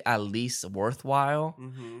make it at least worthwhile.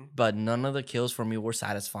 But none of the kills for me were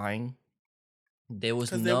satisfying. There was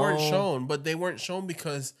Because no. they weren't shown, but they weren't shown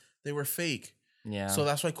because they were fake. Yeah. So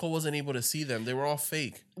that's why Cole wasn't able to see them. They were all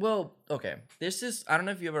fake. Well, okay. This is I don't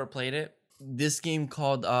know if you ever played it. This game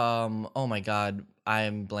called oh my god,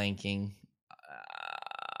 I'm blanking.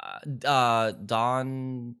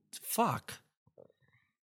 Dawn fuck.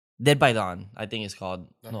 Dead by Dawn, I think it's called.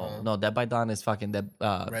 No, Dead by Dawn is fucking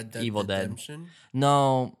Red Dead Evil Dead. Redemption?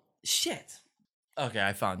 No, shit. Okay,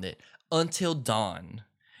 I found it. Until Dawn.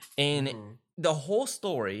 And the whole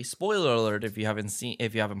story, spoiler alert if you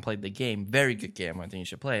haven't played the game, very good game. I think you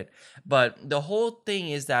should play it. But the whole thing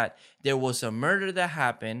is that there was a murder that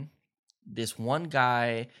happened. This one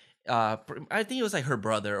guy, I think it was like her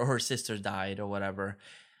brother or her sister died or whatever.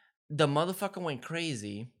 The motherfucker went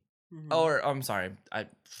crazy. Or I'm sorry,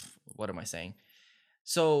 what am I saying?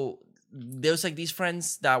 So there was like these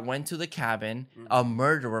friends that went to the cabin. A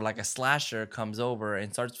murderer, like a slasher, comes over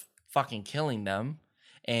and starts fucking killing them.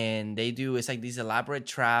 And it's like these elaborate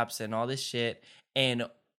traps and all this shit. And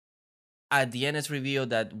at the end, it's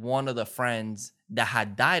revealed that one of the friends that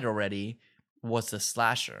had died already was the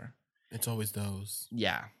slasher. It's always those.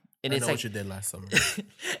 Yeah. And I it's know like, what you did last summer.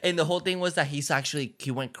 and the whole thing was that he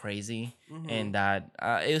went crazy and that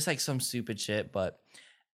it was like some stupid shit, but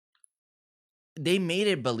they made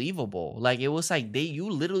it believable. Like it was like you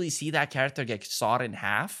literally see that character get sawed in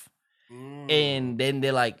half. And then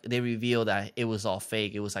they reveal that it was all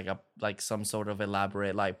fake. It was like some sort of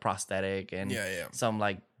elaborate like prosthetic and some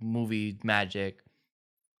like movie magic.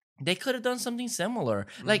 They could have done something similar.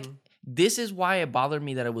 Like this is why it bothered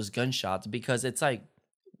me that it was gunshots, because it's like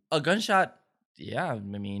a gunshot. Yeah, I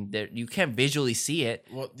mean you can't visually see it.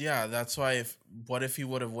 Well, yeah, that's why. What if he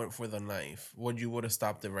would have went for the knife? You would have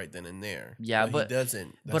stopped it right then and there? Yeah, but he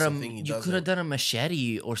doesn't. That's but the thing, he you could have done a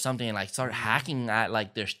machete or something and like start hacking at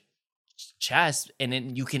like their chest, and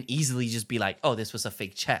then you can easily just be like, oh, this was a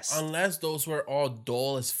fake chest. Unless those were all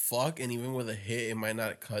dull as fuck, and even with a hit, it might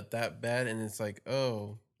not cut that bad, and it's like,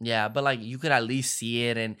 oh. Yeah, but like you could at least see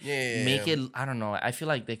it and make it. I don't know. I feel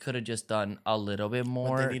like they could have just done a little bit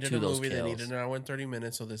more But they needed to a those movie. kills. They needed an hour and 30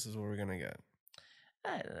 minutes, so this is what we're gonna get.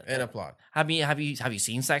 And a plot. I mean, have you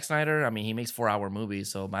seen Zack Snyder? I mean, he makes 4-hour movies,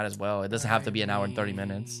 so might as well. It doesn't have to be an hour and 30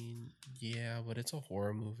 minutes. Yeah, but it's a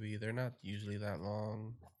horror movie. They're not usually that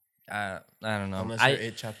long. I don't know. Unless they're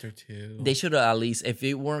It Chapter 2. They should have at least, if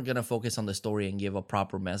they weren't gonna focus on the story and give a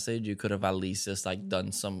proper message, you could have at least just like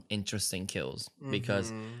done some interesting kills.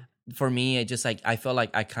 Because for me, it just like I felt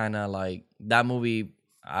like I kind of like that movie.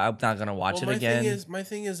 I'm not gonna watch it again. My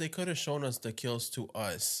thing is, they could have shown us the kills to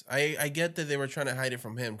us. I get that they were trying to hide it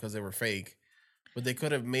from him because they were fake, but they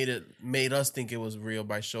could have made us think it was real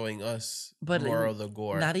by showing us more of the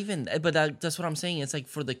gore. Not even, but that's what I'm saying. It's like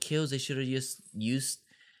for the kills, they should have just used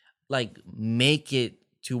like make it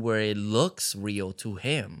to where it looks real to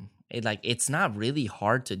him. It's not really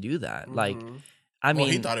hard to do that. Like, I mean,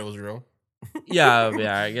 he thought it was real. yeah,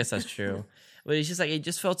 I guess that's true. But it's just like it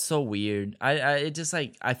just felt so weird. I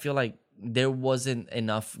feel like there wasn't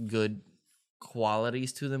enough good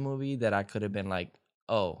qualities to the movie that I could have been like,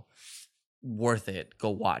 oh, worth it.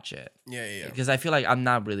 Go watch it. Yeah. Because I feel like I'm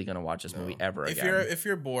not really gonna watch this movie ever again. If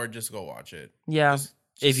you're bored, just go watch it. Yeah. Just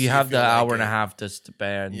if you see have the like hour and a it. half to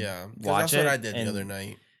spare, watch that's it. what I did the other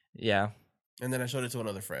night. Yeah. And then I showed it to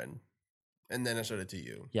another friend, and then I showed it to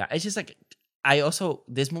you. Yeah, it's just like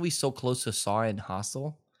this movie's so close to Saw and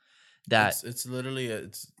Hostel that it's literally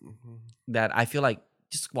that I feel like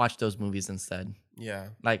just watch those movies instead. Yeah.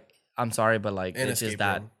 Like I'm sorry, but like And it's just Escape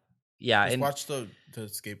that. Room. Yeah, Just and watch the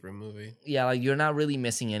Escape Room movie. yeah, like you're not really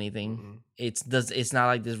missing anything. It's not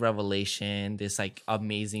like this revelation, this like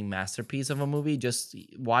amazing masterpiece of a movie. Just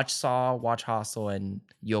watch Saw, watch Hostel, and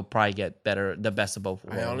you'll probably get the best of both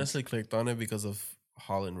worlds. I honestly clicked on it because of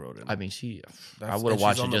Holland Roden. I mean, I That's- would have and she's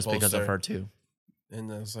watched on it the just because of poster. her too.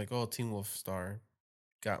 And I was like, oh, Teen Wolf star.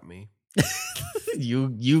 Got me.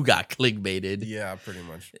 You got clickbaited. Yeah, pretty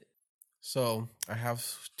much. So I have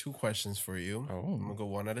 2 questions for you. Oh. I'm going to go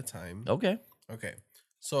one at a time. Okay, Okay.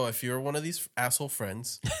 So if you're one of these asshole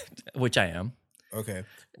friends, which I am. okay,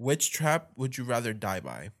 which trap would you rather die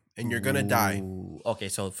by? And you're going to die. Ooh, okay,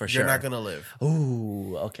 so for You're sure. not going to live.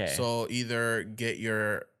 Ooh, okay. So either get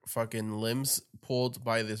your fucking limbs pulled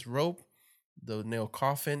by this rope, the nail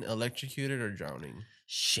coffin, electrocuted, or drowning.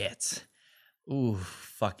 Shit. Ooh,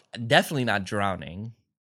 fuck. Definitely not drowning.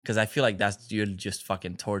 Because I feel like you're just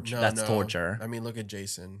fucking torture. That's torture. I mean, look at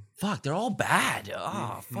Jason. Fuck, they're all bad.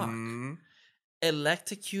 Oh, fuck. Mhm.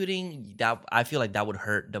 Electrocuting, that I feel like that would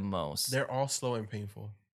hurt the most. They're all slow and painful.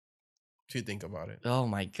 If you think about it. Oh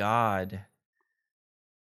my god.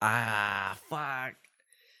 Fuck.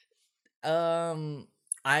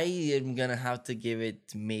 I am gonna have to give it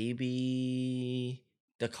maybe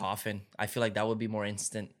the coffin. I feel like that would be more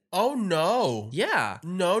instant. Oh no. Yeah.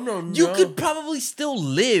 No. You could probably still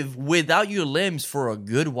live without your limbs for a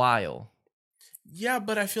good while. Yeah,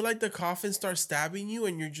 but I feel like the coffin starts stabbing you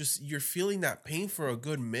and you're feeling that pain for a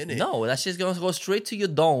good minute. No, that's just gonna go straight to your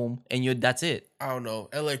dome and that's it. I don't know.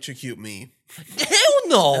 Electrocute me. Hell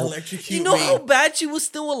no. Electrocute You know me. how bad she was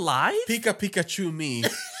still alive? Pikachu me.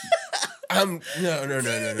 No.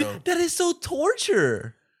 That is so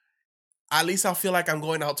torture. At least I'll feel like I'm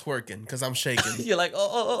going out twerking because I'm shaking. You're like,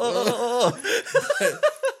 oh.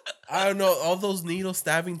 I don't know. All those needles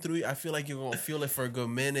stabbing through you, I feel like you're going to feel it for a good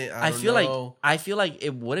minute. I feel know. like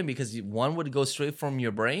it wouldn't, because one would go straight from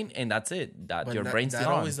your brain and that's it. But Your brain's that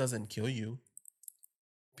still on. always doesn't kill you.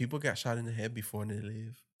 People got shot in the head before they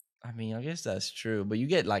live. I mean, I guess that's true, but you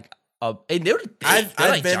get like and they're big. I've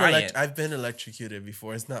They're giant. I've been electrocuted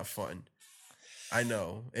before. It's not fun. I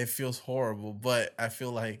know. It feels horrible, but I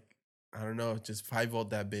feel like, I don't know, just 5-volt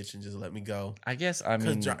that bitch and just let me go. I guess, I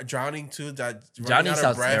mean, Because drowning too, that drowning running out of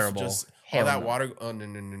sounds breath, terrible. Just Hell all that no. water. Oh,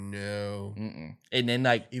 no. Mm-mm. And then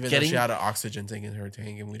like Even getting, though she had an oxygen tank in her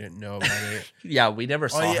tank and we didn't know about it. yeah, we never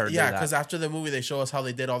saw her do yeah, that. because after the movie they show us how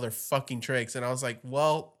they did all their fucking tricks, and I was like,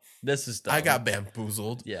 well, This is dumb. I got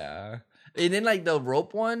bamboozled. Yeah. And then like the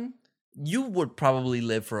rope one, you would probably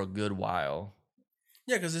live for a good while.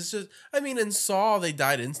 Yeah, because it's just, I mean, in Saw they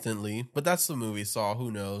died instantly, but that's the movie Saw.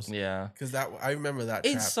 Who knows? Yeah. Because I remember that.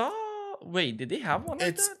 In trap. Saw, wait, did they have one like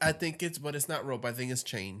It's that? I think it's, but it's not rope. I think it's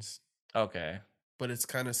chains, Okay. but it's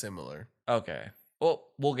kind of similar. Okay. Well,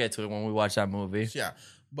 we'll get to it when we watch that movie. Yeah,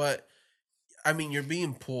 but I mean, you're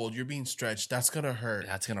being pulled, you're being stretched. That's gonna hurt.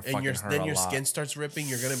 That's gonna and fucking your, hurt then a your lot. skin starts ripping.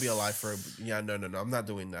 You're gonna be alive for. Yeah, no. I'm not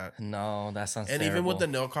doing that. No, that sounds And terrible. even with the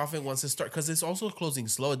nail coffin, once it starts, because it's also closing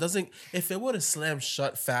slow. It doesn't. If it would have slammed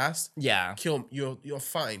shut fast, yeah. kill you're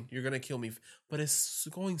fine. You're gonna kill me, but it's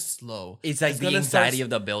going slow. It's like the gonna anxiety start, of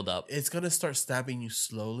the buildup. It's gonna start stabbing you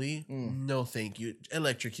slowly. No, thank you.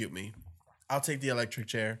 Electrocute me. I'll take the electric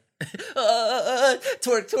chair.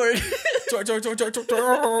 Twerk.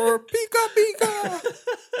 Pika.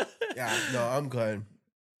 Yeah, no, I'm good.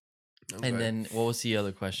 And then what was the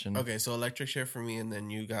other question? Okay, so electric chair for me, and then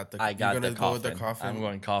you got the. I got you're the gonna coffin. go with the coffin. I'm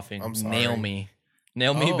going coffin. I'm sorry. Nail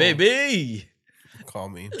me, Oh. baby. Call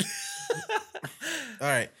me. All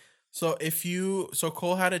right. So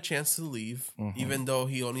Cole had a chance to leave, even though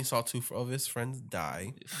he only saw 2 of his friends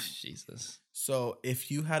die. Jesus. So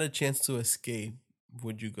if you had a chance to escape,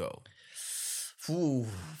 would you go? Ooh,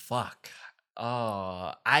 fuck.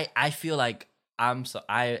 I feel like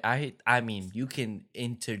I mean, you can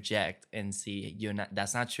interject and see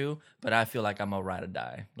that's not true, but I feel like I'm a ride or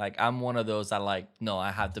die. Like I'm one of those that like, no,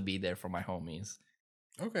 I have to be there for my homies.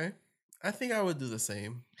 Okay. I think I would do the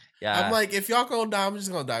same. Yeah. I'm like, if y'all gonna die, I'm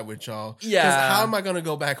just gonna die with y'all. Yeah. 'Cause how am I gonna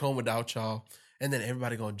go back home without y'all? And then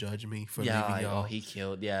everybody gonna judge me for yeah, leaving like, y'all. oh, he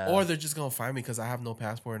killed, yeah. Or they're just gonna find me because I have no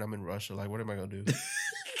passport and I'm in Russia. Like, what am I gonna do?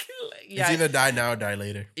 yeah, It's either die now or die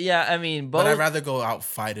later. yeah, I mean, both. But I'd rather go out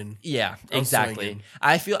fighting. Yeah, I'm exactly. swinging.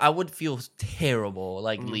 I would feel terrible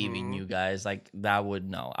like leaving you guys. Like I would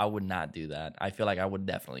not do that. I feel like I would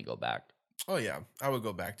definitely go back. Oh yeah, I would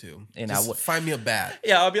go back too. And Just I would find me a bat.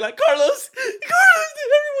 Yeah, I'll be like, Carlos,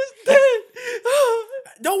 everyone's dead.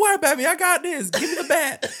 Don't worry about me. I got this. Give me the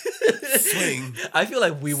bat. Swing. I feel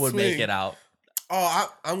like we would make Swing. it out.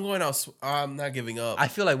 Oh, I'm going out. I'm not giving up. I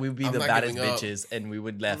feel like we'd be I'm the not baddest giving up. bitches, and we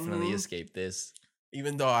would definitely escape this.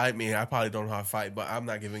 Even though I probably don't know how to fight, but I'm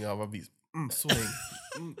not giving up. I'll be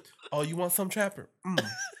swing. Oh, you want some, Trapper?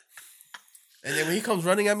 And then when he comes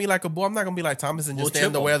running at me like a bull, I'm not gonna be like Thomas and just We'll stand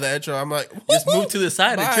trip the way him. of the edge. I'm like, Just move to the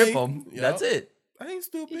side and Bye. trip him. Yep. That's it. I ain't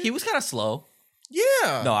stupid. He was kind of slow.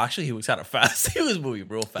 Yeah. No, actually, he was kind of fast. He was moving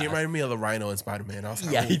real fast. He reminded me of the Rhino in Spider-Man. I was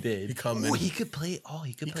like, Yeah, he ooh, did. He coming. Ooh, he could play. Oh,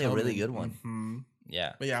 he could He play a really coming. good one. Mhm.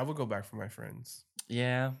 Yeah, But yeah, I would go back for my friends.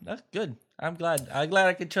 yeah, that's good. I'm glad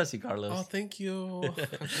I could trust you, Carlos. Oh, thank you. I'm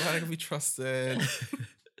glad I can be trusted.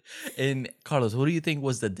 And Carlos, who do you think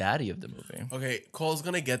was the daddy of the movie? Okay, Cole's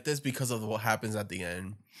gonna get this because of what happens at the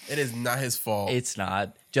end. It is not his fault. It's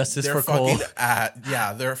not justice They're for Cole.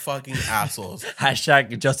 fucking they're fucking assholes.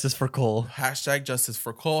 Hashtag justice for Cole. Hashtag justice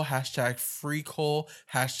for Cole. Hashtag free Cole.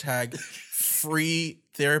 Hashtag free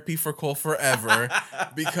therapy for Cole forever.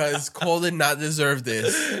 Because Cole did not deserve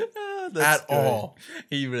this. at all.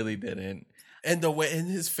 He really didn't. And the way in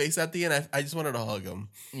his face at the end, I just wanted to hug him.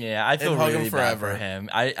 Yeah, I feel hug him really bad for forever. him.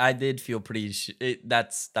 I did feel pretty.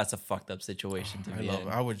 That's a fucked up situation to I be love. in.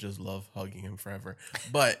 I would just love hugging him forever.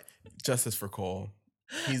 But justice for Cole.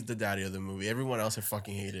 He's the daddy of the movie. Everyone else are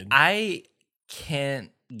fucking hated. I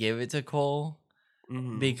can't give it to Cole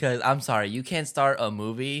Mhm. because I'm sorry, you can't start a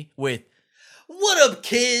movie with "What up,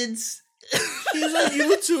 kids?" He's a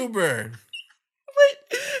YouTuber.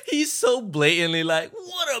 But he's so blatantly like,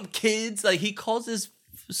 "What up, kids?" Like he calls his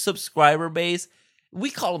subscriber base. We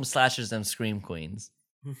call them slashers and scream queens.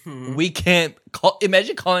 We can't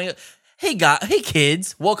imagine calling it. Hey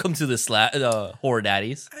kids, welcome to the Horror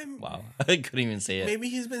Daddies. Wow, I couldn't even say it. Maybe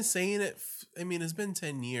he's been saying it. It's been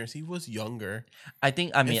 10 years. He was younger. I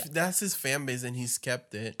mean, If that's his fan base, and he's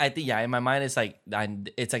kept it. I think in my mind it's like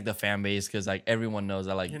the fan base because like everyone knows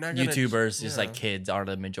that like You're not gonna- YouTubers just yeah. like kids are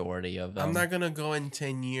the majority of them. I'm not gonna go in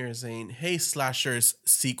 10 years saying, "Hey, Slashers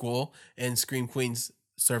sequel and Scream Queens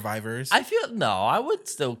Survivors." I feel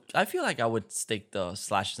like I would stick the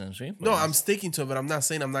slashes and scream. No, I'm sticking to it, but I'm not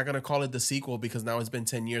saying I'm not gonna call it the sequel because now it's been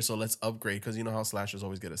 10 years, so let's upgrade because you know how slashers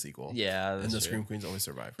always get a sequel. Yeah, and that's the true. Scream Queens always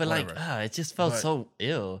survive. But Whatever. like, it just felt But- so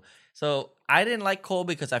ill. So I didn't like Cole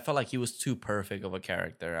because I felt like he was too perfect of a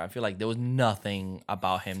character. I feel like there was nothing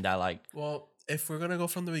about him that like. Well, if we're gonna go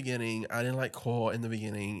from the beginning, I didn't like Cole in the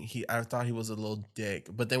beginning. I thought he was a little dick,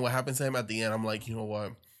 but then what happened to him at the end, I'm like, you know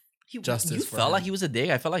what? Justice You for felt him. like he was a dick.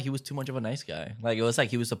 I felt like he was too much of a nice guy. Like it was like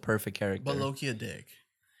he was a perfect character. But low-key a dick.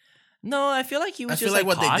 No, I feel like he was I just feel like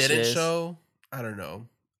what cautious. they didn't show. I don't know.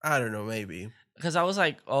 Maybe. Because I was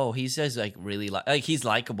like, oh, he's just like really like he's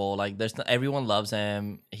likable. Like there's everyone loves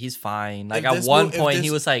him. He's fine. Like If at this one mo- if point he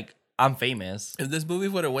this- was like, I'm famous. If this movie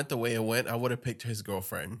would have went the way it went, I would have picked his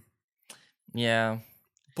girlfriend. Yeah,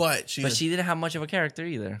 But she didn't have much of a character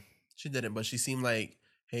either. She didn't, but she seemed like,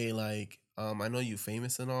 hey, like, I know you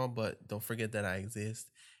famous and all, but don't forget that I exist.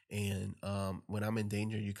 And when I'm in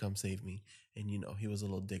danger, you come save me. And you know, he was a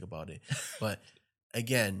little dick about it. But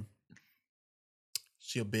again,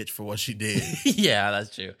 she a bitch for what she did. Yeah,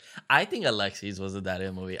 that's true. I think Alexis was the daddy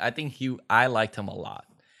of the movie. I think I liked him a lot,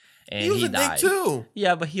 and He was a died dick too.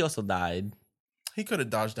 Yeah, but he also died. He could have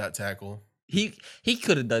dodged that tackle. He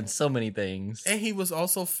could have done so many things. And he was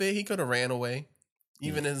also fit. He could have ran away.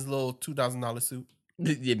 Even in his little $2,000 suit.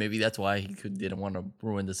 Yeah, maybe that's why he didn't want to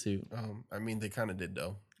ruin the suit. I mean, they kind of did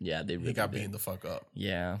though. Yeah, they really He got did. beaten the fuck up.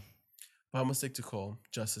 Yeah. But I'm gonna stick to Cole.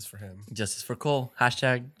 Justice for him. Justice for Cole.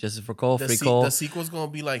 Hashtag Justice for Cole. The, Free se- Cole. the sequel's gonna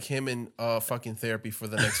be like him in fucking therapy for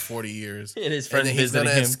the next 40 years. And his And friends then he's visiting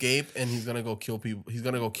gonna him. escape and he's gonna go kill people. He's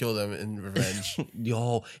gonna go kill them in revenge.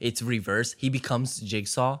 Yo, it's reverse. He becomes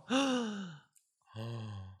Jigsaw.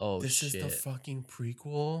 Oh, this shit. is the fucking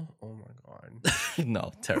prequel. Oh my god.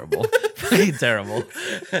 No, terrible. Fucking terrible.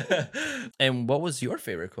 And what was your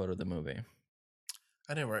favorite quote of the movie?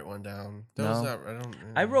 I didn't write one down. No? I don't.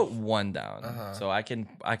 I wrote one down, Uh-huh. so I can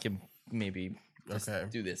maybe just Okay.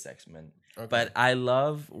 do this segment. Okay. But I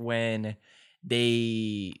love when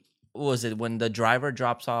when the driver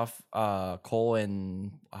drops off Cole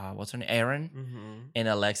and what's her name, Aaron, Mhm. and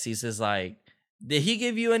Alexis is like, "Did he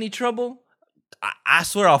give you any trouble?" I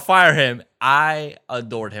swear I'll fire him. I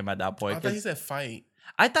adored him at that I point. thought he 'Cause said fight.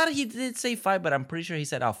 I thought he did say fight, but I'm pretty sure he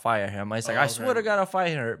said I'll fire him. It's like, Oh, I swear to okay. God,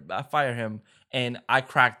 I'll fire him. And I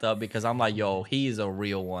cracked up because I'm like, yo, he's a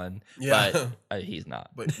real one. Yeah. But he's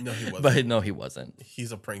not. But no, he wasn't. But no, he wasn't.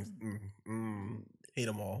 He's a prank. Hate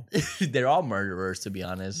them all. They're all murderers, to be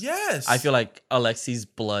honest. Yes. I feel like Alexi's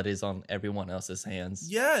blood is on everyone else's hands.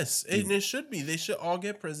 Yes, and it should be. They should all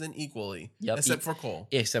get prison equally. Yep. Except for Cole.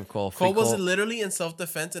 Except Cole. Free Cole was Cole. literally in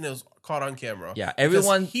self-defense and it was caught on camera. Yeah, Because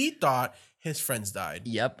everyone- he thought his friends died.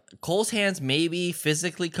 Yep. Cole's hands may be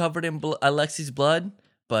physically covered in Alexi's blood,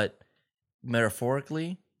 but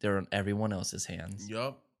metaphorically, they're on everyone else's hands.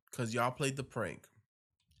 Yup. Because y'all played the prank.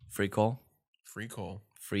 Free Cole. Free Cole.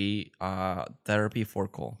 Free therapy for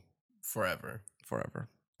Cole. Forever. Forever.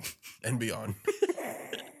 And beyond.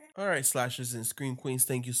 All right, slashers and scream queens,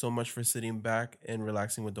 thank you so much for sitting back and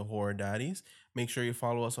relaxing with the Horror Daddies. Make sure you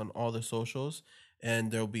follow us on all the socials,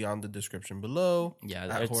 and they'll be on the description below. Yeah,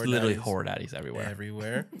 At it's Horror literally Daddies. Horror Daddies everywhere.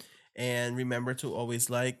 Everywhere. And remember to always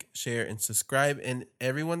like, share, and subscribe. And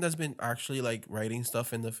everyone that's been actually like writing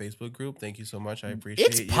stuff in the Facebook group, thank you so much. I appreciate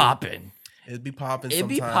It's you. popping. It'd be popping. It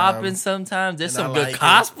be popping sometimes. There's And some I good like it.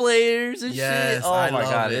 cosplayers and Yes, shit. Oh I my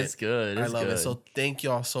love god, it. it's good. I It's love good. it. So thank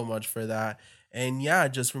y'all so much for that. And yeah,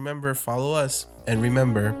 just remember, follow us. And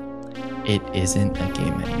remember, It isn't a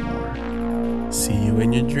game anymore. see you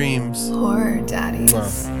in your dreams. Horror Daddies.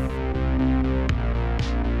 Mwah.